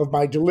of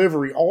my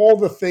delivery, all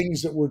the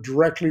things that were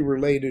directly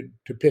related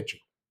to pitching.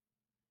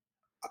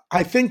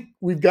 I think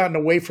we've gotten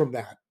away from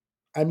that.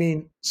 I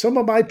mean, some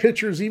of my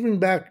pitchers, even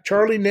back,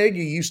 Charlie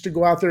Nagy used to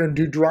go out there and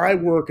do dry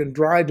work and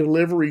dry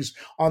deliveries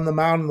on the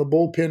mound in the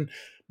bullpen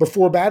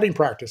before batting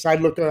practice.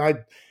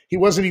 He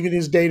wasn't even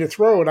his day to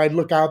throw, and I'd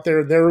look out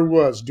there, and there he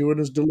was doing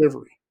his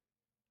delivery.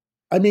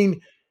 I mean,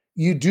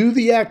 you do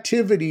the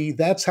activity,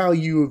 that's how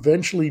you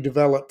eventually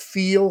develop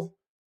feel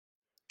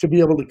to be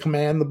able to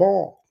command the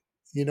ball.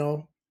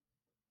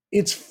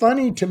 It's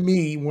funny to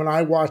me when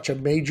I watch a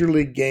major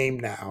league game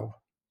now,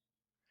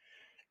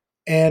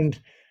 and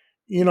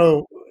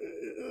I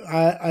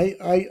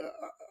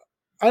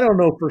don't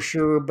know for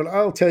sure, but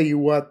I'll tell you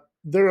what,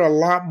 there are a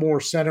lot more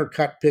center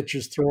cut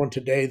pitches thrown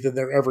today than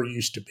there ever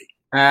used to be.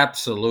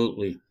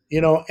 Absolutely.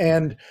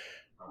 And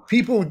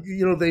people,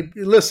 they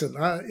listen,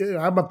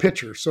 I'm a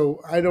pitcher,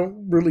 so I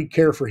don't really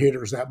care for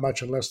hitters that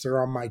much unless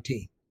they're on my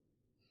team.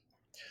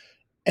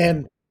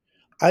 And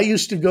I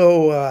used to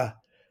go,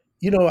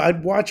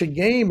 I'd watch a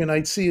game and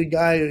I'd see a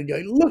guy,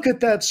 look at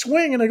that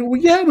swing. And I go, well,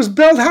 yeah, it was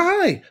belt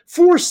high,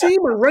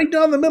 four-seamer right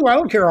down the middle. I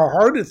don't care how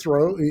hard you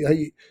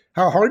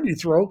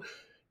throw.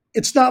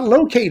 It's not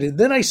located.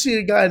 Then I see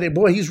a guy and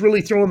boy, he's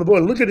really throwing the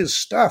ball. Look at his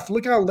stuff.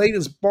 Look how late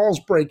his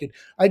ball's breaking.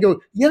 I go,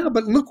 yeah,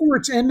 but look where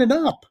it's ending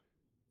up.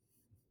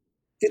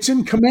 It's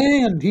in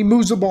command. He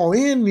moves the ball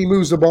in. He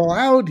moves the ball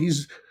out.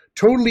 He's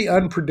totally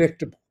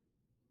unpredictable.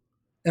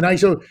 And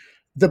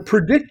the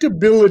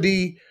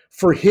predictability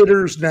for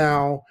hitters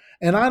now,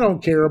 and I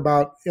don't care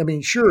about,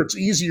 sure, it's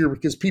easier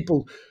because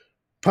people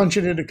punch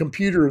it in a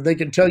computer and they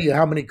can tell you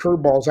how many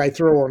curveballs I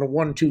throw on a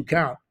 1-2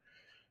 count.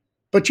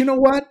 But you know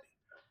what?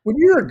 When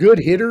you're a good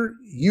hitter,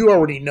 you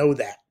already know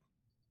that.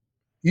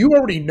 You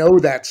already know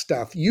that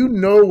stuff. You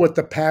know what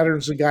the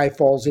patterns the guy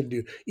falls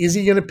into. Is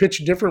he going to pitch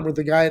different with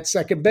the guy at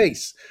second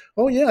base?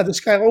 Oh, yeah, this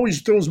guy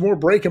always throws more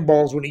breaking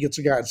balls when he gets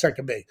a guy at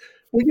second base.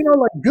 Well,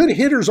 like good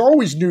hitters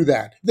always knew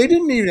that. They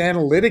didn't need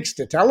analytics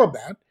to tell them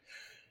that.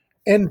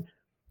 And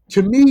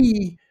to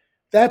me,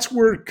 that's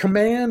where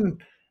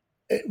command,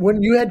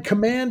 when you had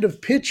command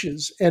of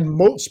pitches and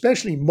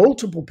especially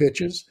multiple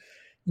pitches,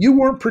 you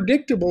weren't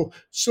predictable.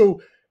 So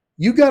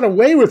you got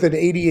away with an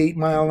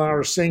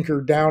 88-mile-an-hour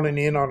sinker down and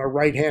in on a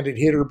right-handed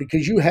hitter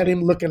because you had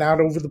him looking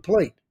out over the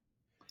plate.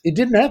 It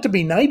didn't have to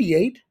be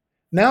 98.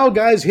 Now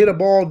guys hit a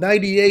ball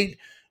 98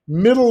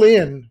 middle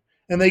in,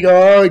 and they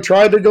go, oh, he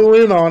tried to go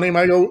in on him.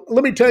 I go,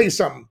 let me tell you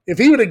something. If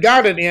he would have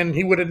got it in,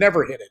 he would have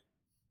never hit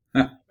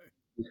it.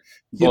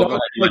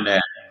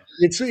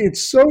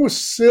 It's so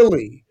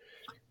silly.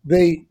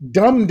 They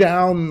dumb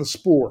down the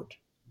sport.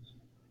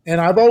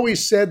 And I've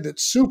always said that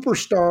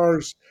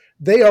superstars,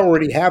 they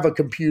already have a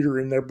computer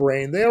in their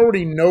brain. They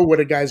already know what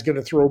a guy's going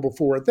to throw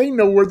before it. They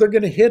know where they're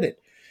going to hit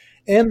it.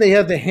 And they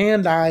have the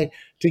hand-eye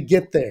to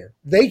get there.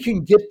 They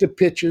can get to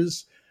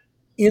pitches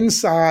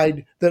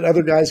inside that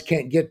other guys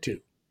can't get to.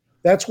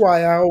 That's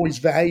why I always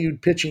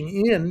valued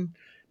pitching in,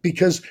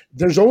 because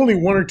there's only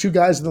one or two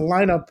guys in the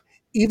lineup,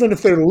 even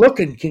if they're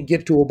looking, can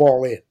get to a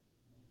ball in.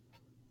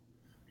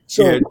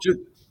 So,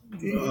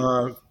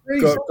 go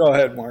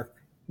ahead, Mark.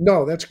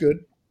 No, that's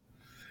good.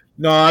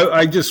 No,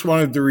 I just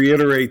wanted to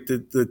reiterate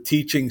that the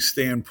teaching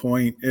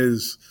standpoint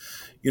is,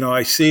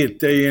 I see it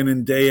day in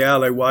and day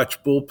out. I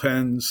watch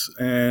bullpens,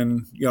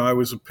 and, I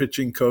was a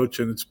pitching coach,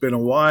 and it's been a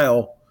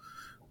while,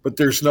 but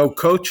there's no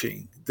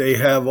coaching. They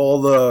have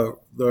all the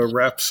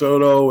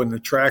Rapsodo and the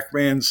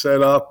TrackMan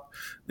set up.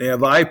 They have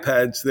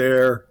iPads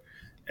there,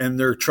 and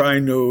they're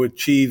trying to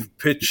achieve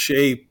pitch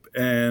shape,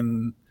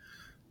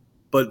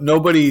 but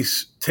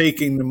nobody's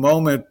taking the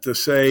moment to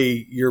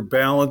say your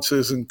balance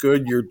isn't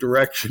good, your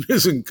direction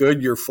isn't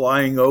good, you're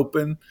flying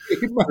open.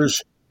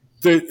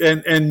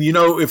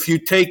 If you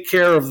take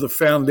care of the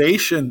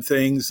foundation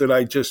things that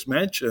I just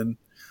mentioned,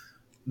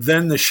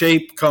 then the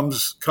shape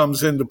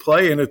comes into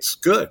play, and it's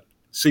good.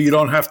 So you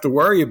don't have to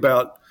worry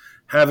about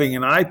having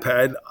an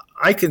iPad.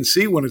 I can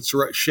see when it's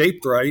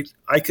shaped right.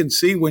 I can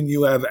see when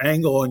you have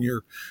angle on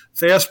your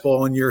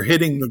fastball and you're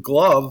hitting the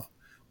glove,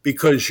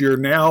 because you're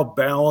now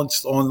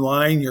balanced on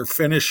line, you're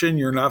finishing,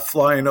 you're not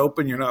flying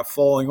open, you're not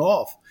falling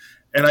off.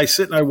 And I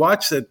sit and I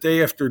watch that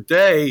day after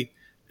day,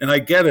 and I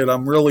get it.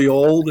 I'm really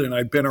old and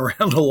I've been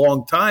around a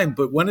long time,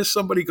 but when is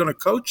somebody going to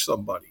coach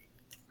somebody?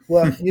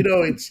 Well, I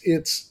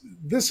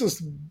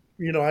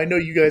know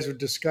you guys have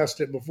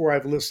discussed it before.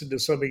 I've listened to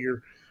some of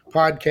your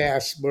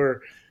podcasts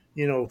where,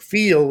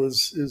 feel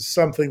is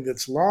something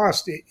that's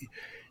lost.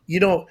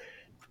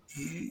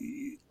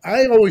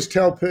 I always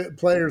tell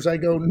players, I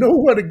go, know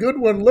what a good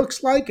one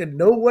looks like and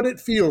know what it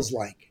feels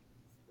like.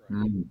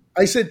 Mm.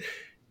 I said,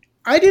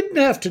 I didn't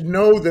have to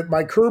know that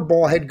my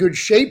curveball had good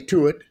shape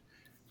to it.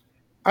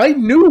 I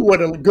knew what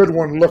a good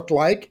one looked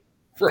like.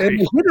 Right. And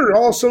the hitter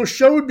also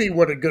showed me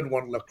what a good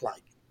one looked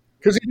like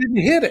because he didn't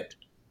hit it.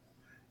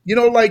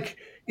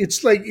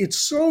 It's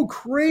so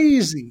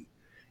crazy.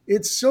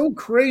 It's so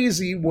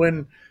crazy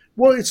when,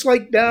 it's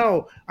like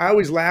now, I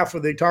always laugh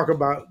when they talk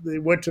about they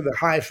went to the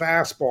high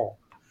fastball.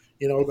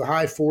 The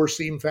high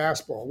four-seam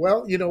fastball.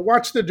 Well,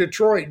 watch the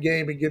Detroit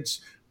game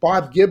against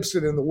Bob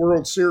Gibson in the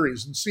World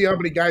Series and see how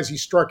many guys he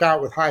struck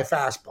out with high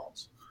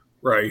fastballs.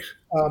 Right.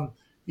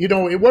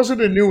 It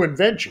wasn't a new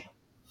invention.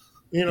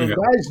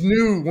 Guys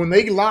knew when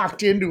they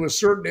locked into a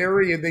certain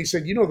area and they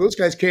said, those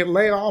guys can't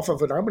lay off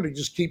of it. I'm going to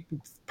just keep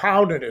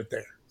pounding it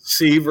there.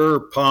 Seaver,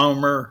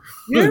 Palmer,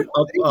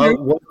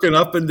 working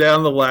up and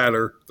down the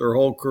ladder their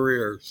whole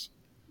careers.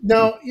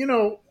 Now,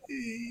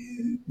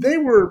 they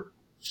were –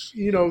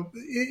 the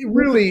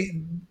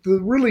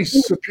really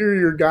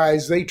superior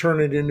guys, they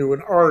turn it into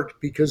an art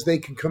because they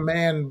can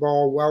command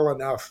ball well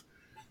enough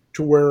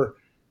to where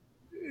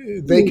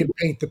they can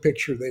paint the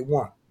picture they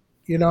want.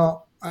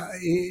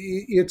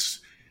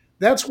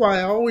 That's why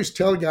I always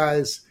tell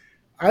guys,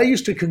 I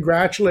used to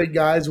congratulate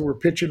guys who were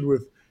pitching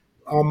with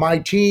my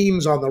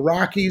teams on the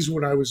Rockies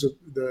when I was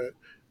the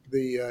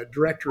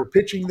director of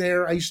pitching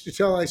there. I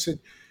said,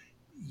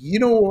 you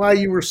know why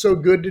you were so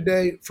good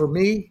today for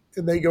me?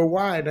 And they go,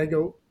 why? And I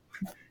go,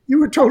 you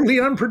were totally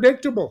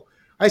unpredictable.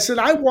 I said,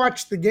 I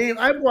watched the game.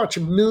 I've watched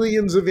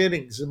millions of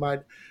innings in my.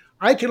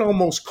 I can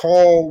almost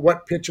call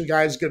what pitch a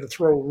guy's going to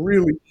throw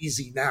really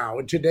easy now.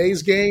 In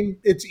today's game,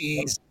 it's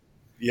easy.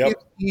 Yep.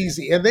 It's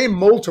easy. And they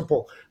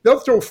multiple. They'll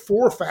throw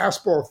 5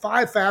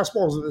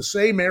 fastballs in the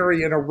same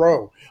area in a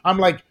row. I'm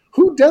like,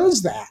 who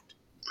does that?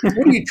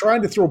 What are you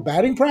trying to throw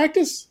batting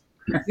practice?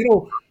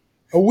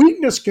 A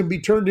weakness can be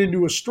turned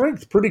into a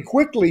strength pretty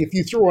quickly if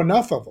you throw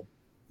enough of them.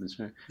 That's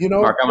right.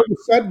 Mark, all of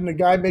a sudden the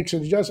guy makes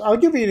an adjustment. I'll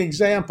give you an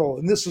example,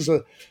 and this is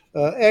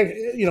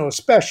a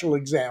special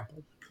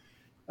example.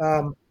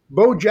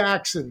 Bo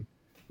Jackson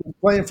was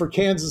playing for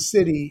Kansas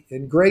City,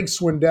 and Greg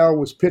Swindell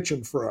was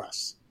pitching for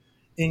us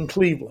in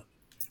Cleveland.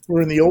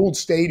 We're in the old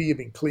stadium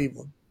in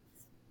Cleveland,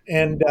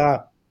 and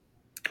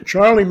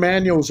Charlie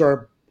Manuel's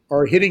our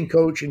hitting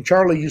coach, and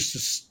Charlie used to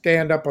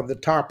stand up on the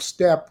top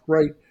step,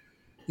 right,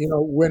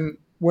 when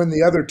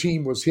the other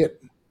team was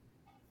hitting,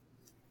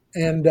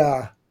 and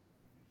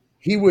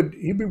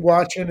he'd be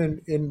watching,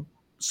 and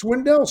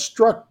Swindell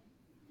struck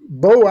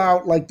Bo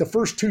out like the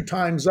first 2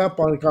 times up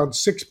on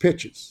 6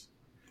 pitches.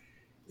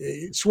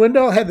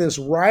 Swindell had this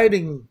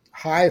riding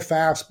high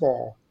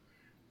fastball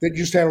that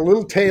just had a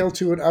little tail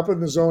to it up in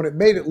the zone. It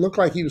made it look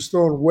like he was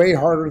throwing way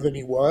harder than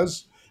he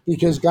was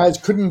because guys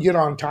couldn't get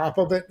on top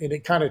of it, and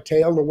it kind of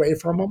tailed away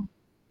from him.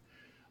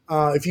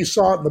 If you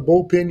saw it in the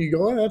bullpen, you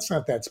go, oh, that's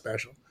not that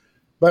special.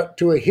 But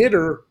to a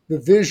hitter, the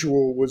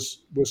visual was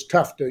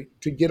tough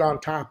to get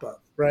on top of,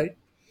 right?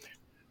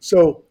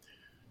 So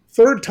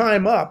 3rd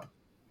time up,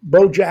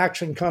 Bo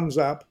Jackson comes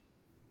up,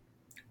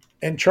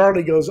 and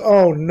Charlie goes,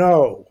 oh,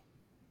 no.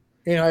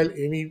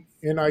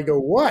 And I go,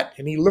 what?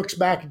 And he looks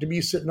back at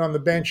me sitting on the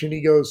bench, and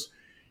he goes,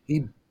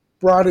 he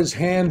brought his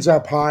hands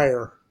up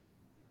higher.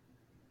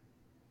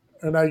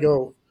 And I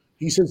go,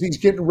 he says he's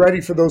getting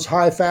ready for those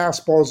high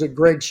fastballs that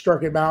Greg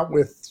struck him out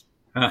with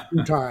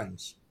 2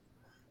 times.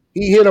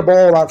 He hit a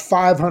ball about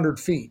 500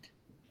 feet.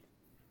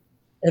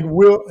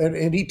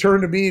 And he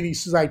turned to me and he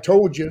says, I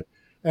told you.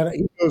 And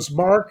he goes,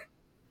 Mark,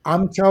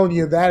 I'm telling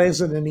you, that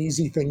isn't an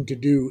easy thing to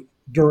do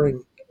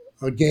during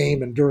a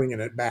game and during an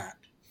at-bat.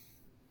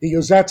 He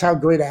goes, that's how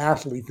great an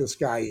athlete this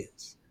guy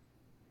is.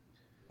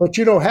 But,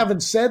 having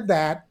said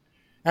that,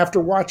 after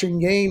watching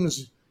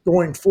games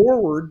going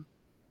forward,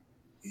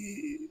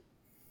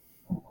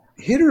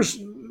 hitters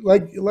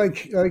like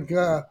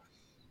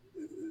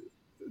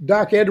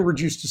Doc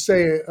Edwards used to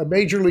say, a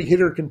major league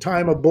hitter can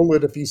time a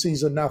bullet if he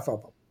sees enough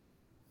of them.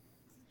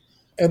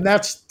 And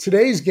that's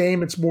today's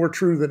game. It's more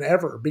true than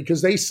ever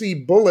because they see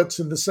bullets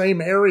in the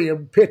same area,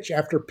 pitch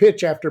after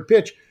pitch after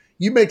pitch.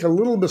 You make a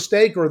little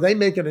mistake or they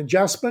make an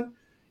adjustment,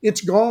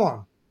 it's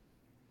gone,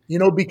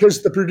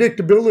 because the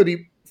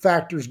predictability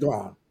factor's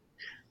gone.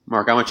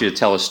 Mark, I want you to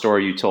tell a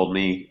story you told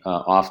me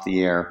off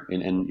the air,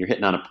 and you're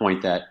hitting on a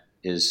point that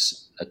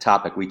is a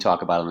topic we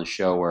talk about on the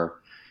show where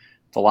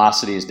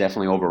velocity is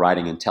definitely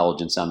overriding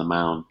intelligence on the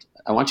mound.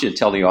 I want you to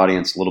tell the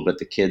audience a little bit,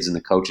 the kids and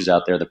the coaches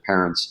out there, the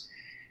parents,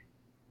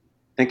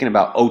 thinking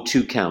about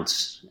 0-2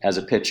 counts as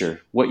a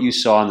pitcher, what you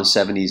saw in the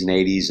 70s and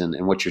 80s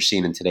and what you're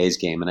seeing in today's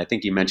game. And I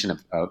think you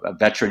mentioned a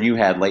veteran you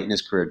had late in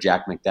his career,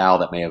 Jack McDowell,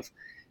 that may have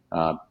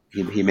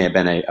he may have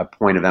been a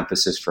point of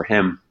emphasis for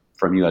him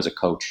from you as a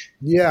coach.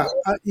 Yeah.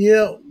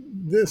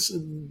 This,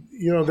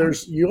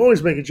 you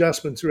always make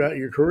adjustments throughout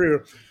your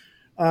career.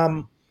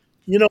 I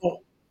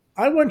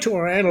went to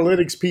our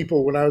analytics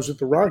people when I was at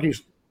the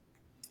Rockies,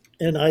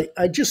 and I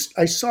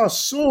saw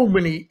so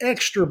many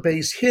extra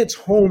base hits,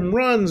 home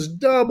runs,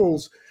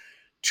 doubles,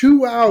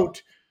 2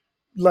 out,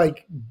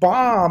 like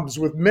bombs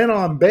with men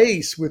on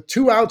base with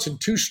 2 outs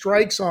and 2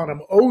 strikes on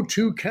them,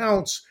 0-2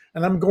 counts.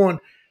 And I'm going,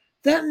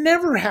 that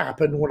never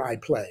happened when I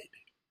played.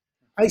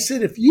 I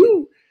said, if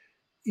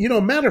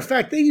matter of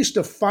fact, they used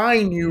to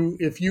fine you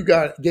if you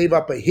gave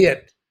up a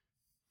hit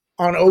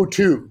on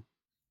 0-2.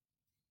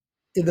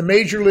 In the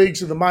major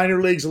leagues and the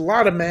minor leagues, a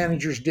lot of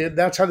managers did.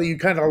 That's how you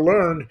kind of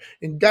learned.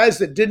 And guys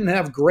that didn't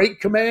have great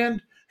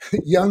command,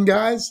 young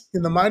guys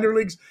in the minor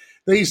leagues,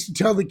 they used to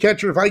tell the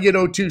catcher, if I get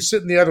 0-2,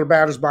 sit in the other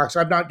batter's box.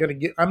 I'm not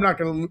going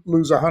to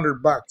lose $100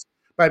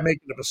 by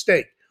making a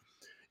mistake.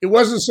 It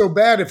wasn't so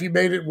bad if you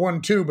made it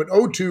 1-2, but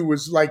 0-2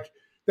 was like,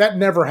 that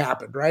never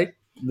happened, right?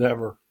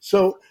 Never.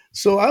 So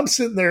I'm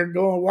sitting there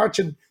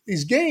watching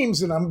these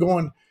games, and I'm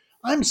going,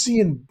 I'm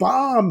seeing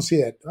bombs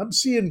hit. I'm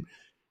seeing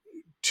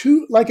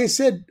 2, like I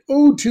said,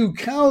 0-2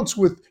 counts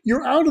with,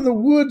 you're out of the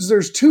woods.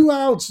 There's 2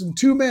 outs and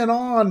 2 men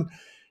on.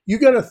 You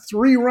got a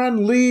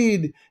 3-run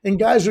lead, and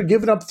guys are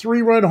giving up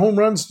 3-run home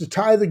runs to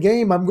tie the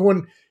game. I'm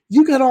going,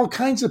 you got all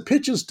kinds of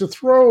pitches to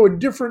throw in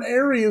different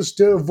areas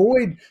to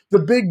avoid the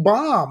big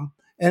bomb.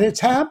 And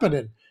it's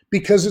happening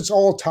because it's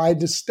all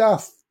tied to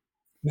stuff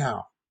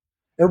now.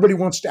 Everybody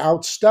wants to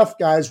outstuff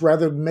guys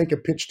rather than make a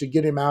pitch to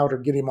get him out or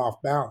get him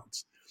off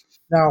balance.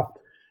 Now,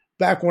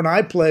 back when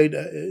I played,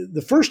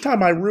 the first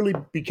time I really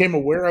became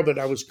aware of it,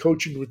 I was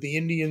coaching with the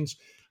Indians.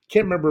 I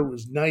can't remember, it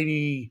was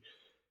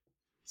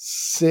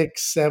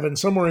 96, 7,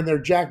 somewhere in there.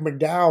 Jack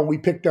McDowell, we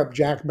picked up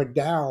Jack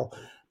McDowell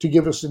to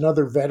give us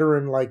another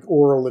veteran like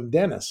Oral and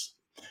Dennis.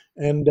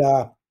 And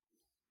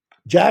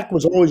Jack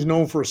was always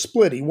known for a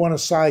split. He won a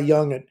Cy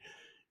Young at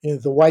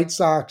the White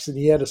Sox, and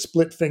he had a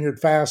split-fingered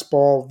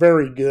fastball,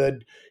 very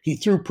good. He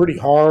threw pretty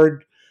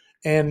hard,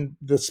 and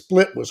the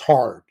split was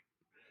hard.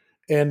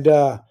 And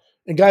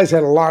guys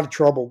had a lot of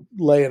trouble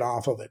laying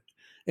off of it.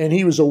 And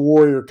he was a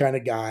warrior kind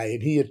of guy,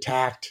 and he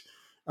attacked.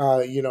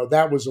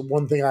 That was the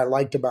one thing I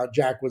liked about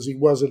Jack was he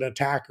was an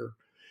attacker.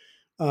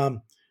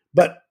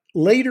 But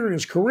later in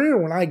his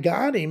career, when I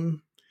got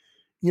him,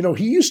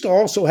 he used to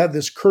also have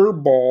this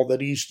curveball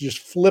that he used to just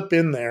flip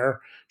in there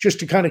just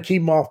to kind of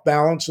keep him off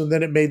balance, and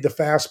then it made the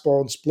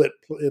fastball and split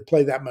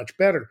play that much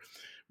better.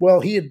 Well,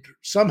 he had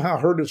somehow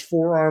hurt his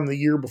forearm the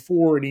year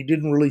before, and he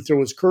didn't really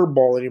throw his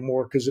curveball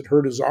anymore because it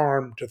hurt his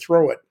arm to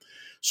throw it.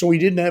 So he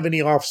didn't have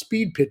any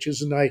off-speed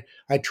pitches, and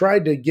I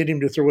tried to get him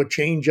to throw a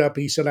changeup.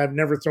 He said, I've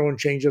never thrown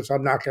changeups.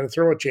 I'm not going to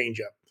throw a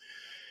changeup.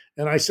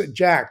 And I said,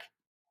 Jack,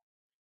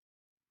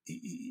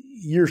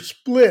 your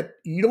split,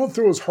 you don't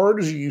throw as hard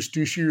as you used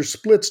to, so your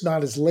split's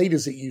not as late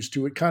as it used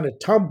to. It kind of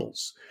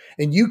tumbles.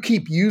 And you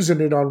keep using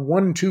it on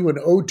 1-2 and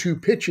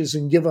 0-2 pitches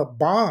and give up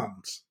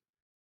bombs.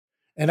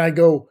 And I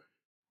go,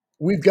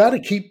 we've got to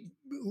keep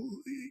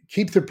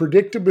the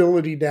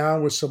predictability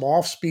down with some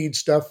off-speed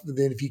stuff.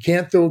 Then if you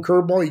can't throw a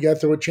curveball, you got to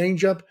throw a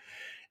changeup.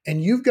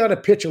 And you've got to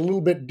pitch a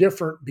little bit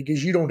different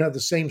because you don't have the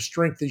same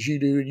strength as you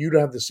do, and you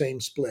don't have the same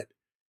split.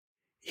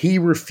 He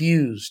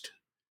refused.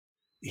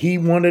 He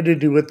wanted to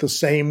do it the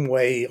same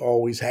way he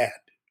always had.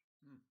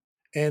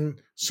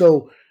 And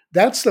so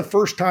that's the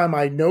first time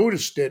I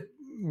noticed it,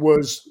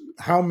 was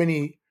how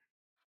many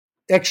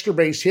extra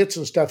base hits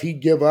and stuff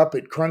he'd give up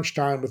at crunch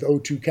time with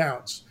 0-2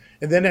 counts.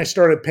 And then I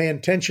started paying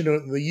attention to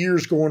it. The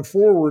years going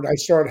forward, I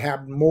started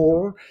having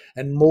more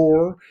and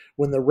more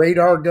when the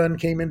radar gun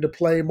came into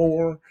play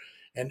more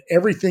and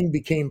everything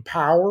became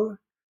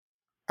power.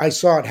 I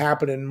saw it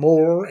happening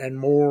more and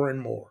more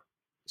and more.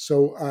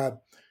 So,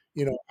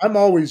 I'm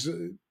always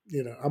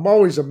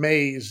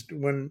amazed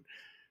when,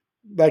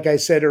 like I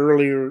said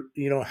earlier,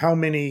 how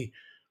many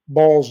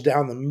balls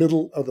down the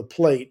middle of the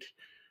plate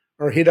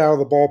are hit out of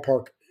the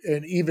ballpark,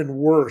 and even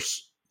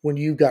worse when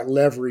you've got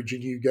leverage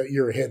and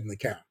you're ahead in the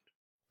count.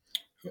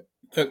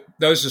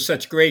 Those are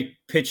such great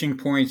pitching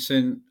points.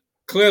 And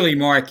clearly,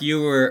 Mark,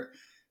 you were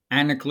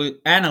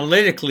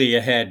analytically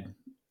ahead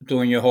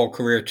during your whole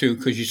career, too,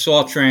 because you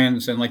saw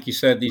trends. And like you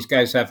said, these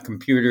guys have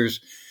computers,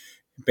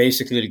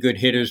 basically the good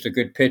hitters, the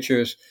good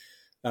pitchers.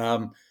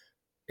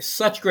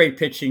 Such great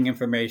pitching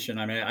information.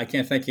 I mean, I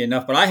can't thank you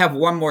enough. But I have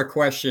one more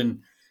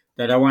question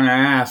that I want to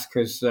ask,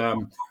 because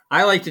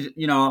I like to,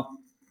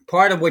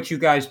 part of what you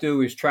guys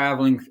do is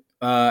traveling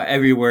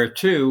everywhere,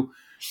 too.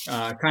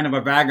 Kind of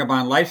a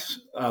vagabond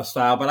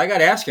lifestyle, but I got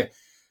to ask you,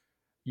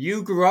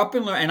 you grew up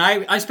and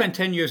I spent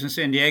 10 years in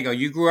San Diego.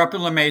 You grew up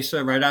in La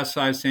Mesa, right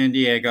outside San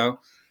Diego.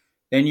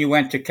 Then you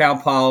went to Cal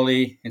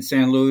Poly in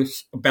San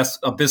Luis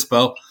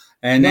Obispo.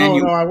 And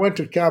then I went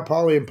to Cal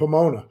Poly in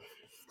Pomona.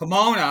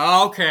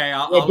 Pomona, okay.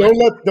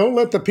 Don't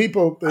let the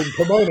people in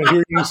Pomona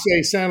hear you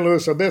say San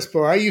Luis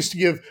Obispo. I used to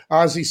give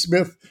Ozzie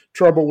Smith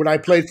trouble when I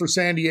played for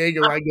San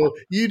Diego. I go,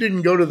 you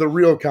didn't go to the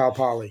real Cal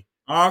Poly.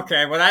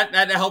 Okay, well,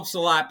 that helps a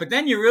lot. But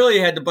then you really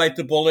had to bite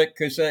the bullet,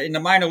 because in the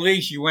minor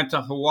leagues, you went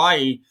to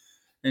Hawaii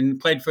and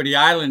played for the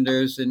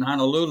Islanders in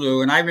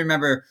Honolulu. And I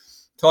remember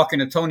talking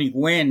to Tony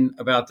Gwynn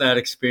about that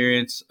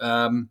experience.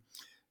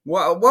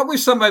 What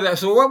was some of that?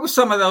 So what was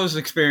some of those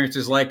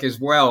experiences like as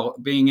well,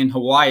 being in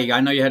Hawaii?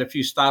 I know you had a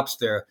few stops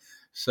there.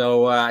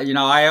 So, I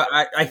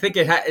think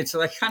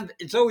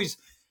it's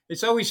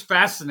always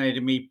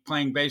fascinated me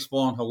playing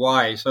baseball in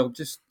Hawaii. So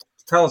just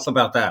tell us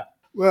about that.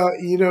 Well,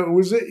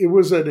 it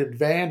was an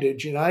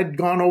advantage. I'd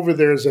gone over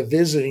there as a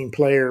visiting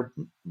player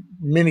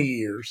many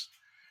years,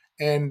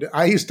 and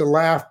I used to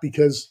laugh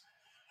because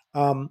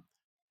the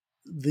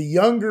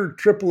younger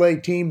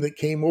AAA team that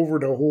came over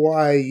to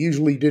Hawaii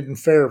usually didn't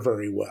fare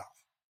very well.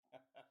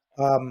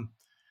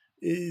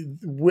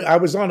 I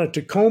was on a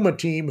Tacoma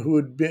team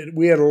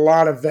we had a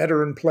lot of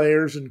veteran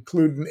players,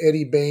 including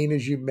Eddie Bain,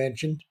 as you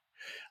mentioned,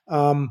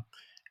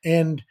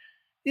 and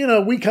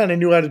we kind of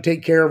knew how to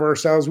take care of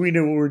ourselves. We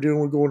knew what we were doing.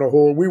 We're going to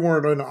Hawaii. We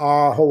weren't in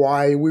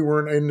Hawaii. We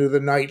weren't into the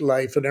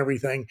nightlife and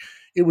everything.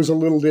 It was a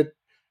little bit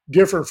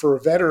different for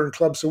a veteran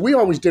club. So we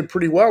always did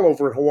pretty well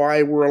over in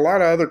Hawaii, where a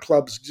lot of other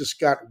clubs just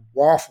got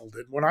waffled.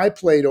 And when I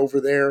played over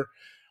there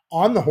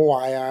on the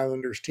Hawaii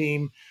Islanders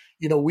team,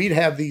 we'd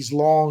have these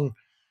long,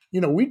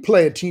 we'd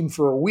play a team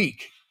for a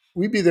week.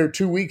 We'd be there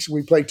 2 weeks and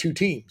we'd play two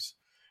teams.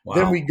 Wow.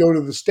 Then we'd go to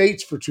the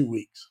States for 2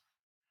 weeks.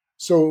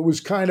 So it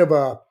was kind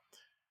of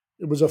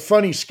it was a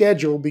funny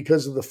schedule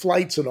because of the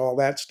flights and all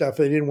that stuff.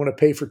 They didn't want to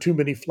pay for too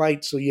many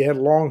flights, so you had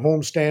long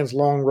homestands,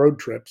 long road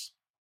trips.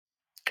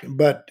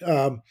 But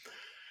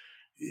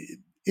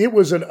it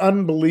was an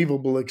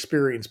unbelievable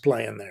experience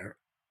playing there.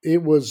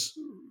 It was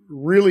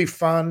really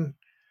fun.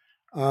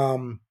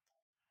 We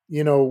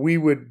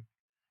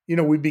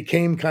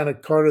became kind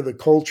of part of the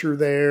culture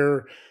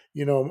there.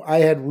 I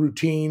had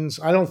routines.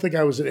 I don't think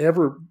I was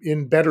ever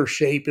in better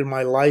shape in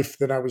my life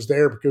than I was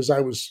there, because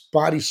I was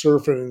body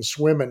surfing and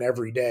swimming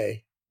every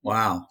day.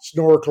 Wow.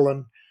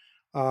 Snorkeling.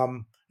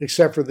 And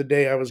except for the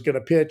day I was going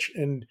to pitch.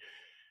 And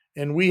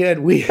we I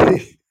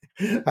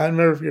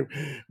remember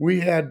we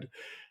had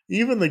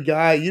even the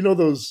guy,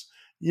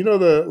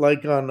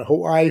 like on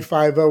Hawaii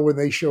 5-0 when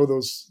they show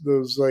those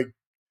like,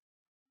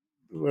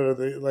 what are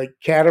they, like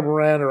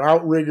catamaran or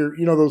outrigger,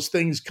 those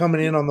things coming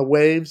in on the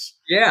waves.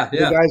 Yeah. The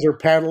guys are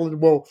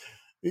paddling. Well,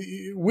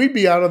 we'd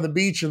be out on the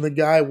beach, and the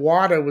guy,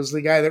 Wada, was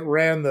the guy that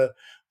ran the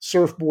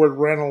surfboard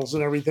rentals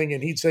and everything.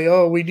 And he'd say,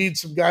 "Oh, we need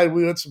some guys.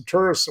 We want some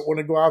tourists that want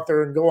to go out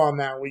there and go on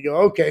that." We go,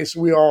 "Okay."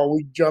 So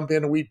we jump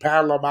in and we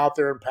paddle them out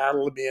there and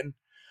paddle them in.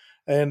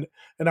 And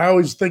I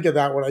always think of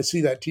that when I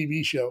see that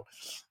TV show,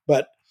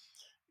 but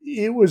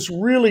it was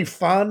really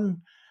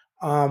fun.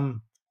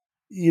 And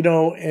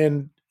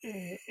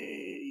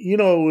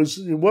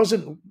it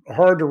wasn't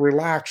hard to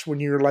relax when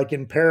you're like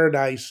in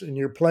paradise and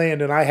you're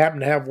playing. And I happen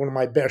to have one of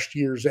my best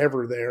years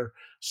ever there,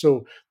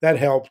 so that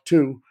helped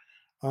too.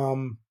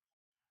 It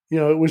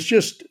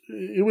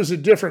was a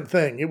different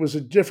thing. It was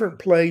a different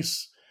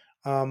place.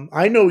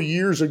 I know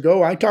years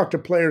ago, I talked to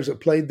players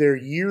that played there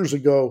years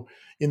ago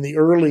in the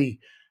early,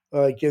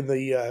 like in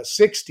the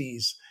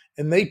 60s,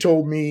 and they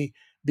told me,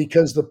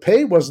 because the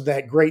pay wasn't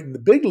that great in the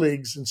big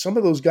leagues, and some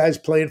of those guys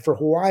playing for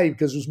Hawaii,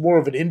 because it was more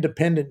of an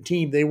independent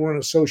team, they weren't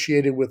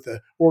associated with the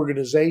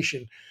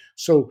organization,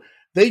 so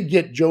they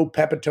get Joe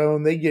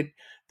Pepitone,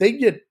 they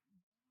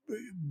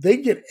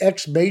get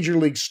ex-major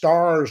league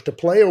stars to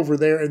play over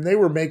there, and they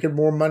were making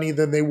more money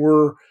than they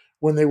were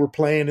when they were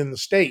playing in the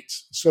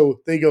States.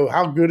 So they go,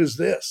 how good is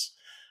this?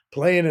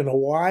 Playing in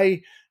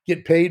Hawaii,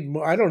 get paid.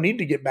 I don't need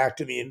to get back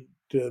to the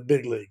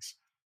big leagues.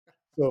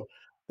 So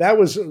that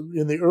was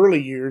in the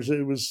early years.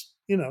 It was,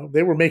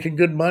 they were making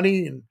good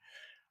money. And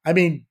I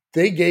mean,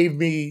 they gave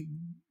me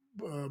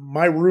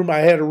my room. I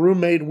had a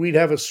roommate, and we'd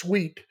have a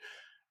suite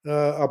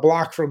a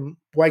block from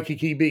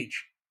Waikiki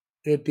Beach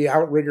at the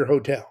Outrigger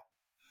Hotel.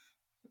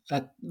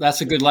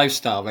 That's a good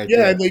lifestyle, right? Yeah,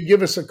 there. and they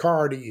give us a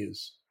car to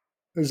use.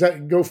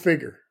 Go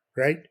figure,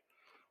 right?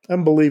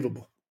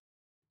 Unbelievable.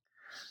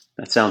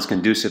 That sounds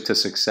conducive to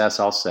success,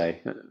 I'll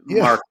say.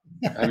 Yeah. Mark,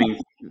 I mean,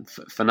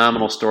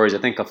 phenomenal stories. I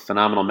think of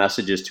phenomenal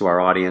messages to our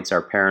audience,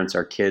 our parents,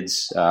 our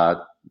kids.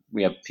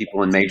 We have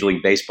people in Major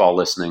League Baseball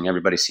listening.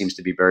 Everybody seems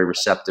to be very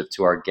receptive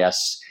to our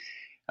guests,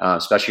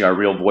 especially our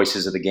real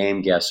voices of the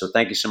game guests. So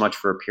thank you so much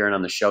for appearing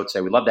on the show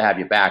today. We'd love to have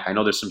you back. I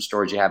know there's some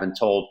stories you haven't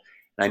told.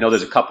 And I know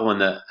there's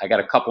I got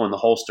a couple in the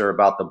holster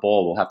about the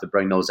Bull. We'll have to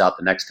bring those out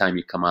the next time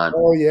you come on.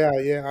 Oh, yeah.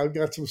 I've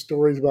got some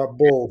stories about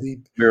Bull. We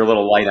were a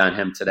little light on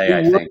him today,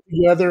 I think.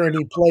 Together, and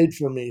he played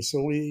for me.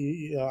 So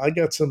I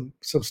got some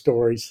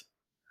stories.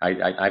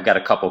 I've got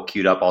a couple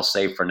queued up. I'll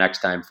save for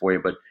next time for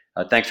you. But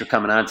thanks for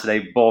coming on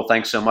today. Bull,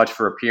 thanks so much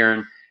for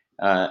appearing.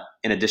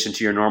 In addition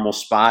to your normal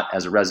spot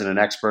as a resident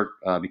expert,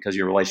 because of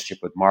your relationship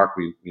with Mark,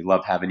 we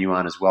love having you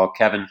on as well.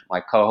 Kevin,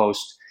 my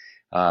co-host,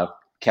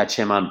 catch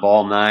him on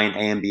Ball 9,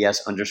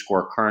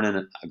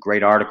 AMBS_Kernan, a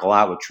great article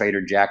out with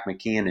Trader Jack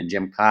McKeon and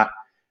Jim Kaat,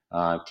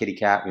 Kitty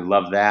Cat. We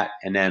love that.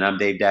 And then I'm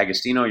Dave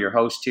D'Agostino, your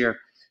host here.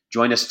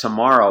 Join us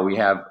tomorrow. We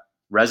have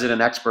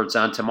resident experts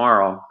on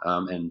tomorrow,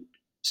 and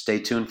stay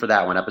tuned for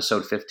that one,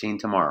 episode 15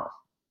 tomorrow.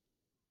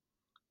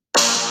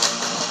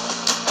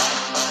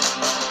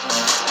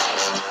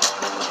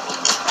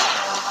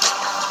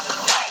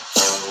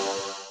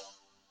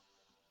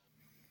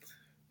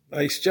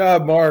 Nice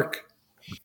job, Mark.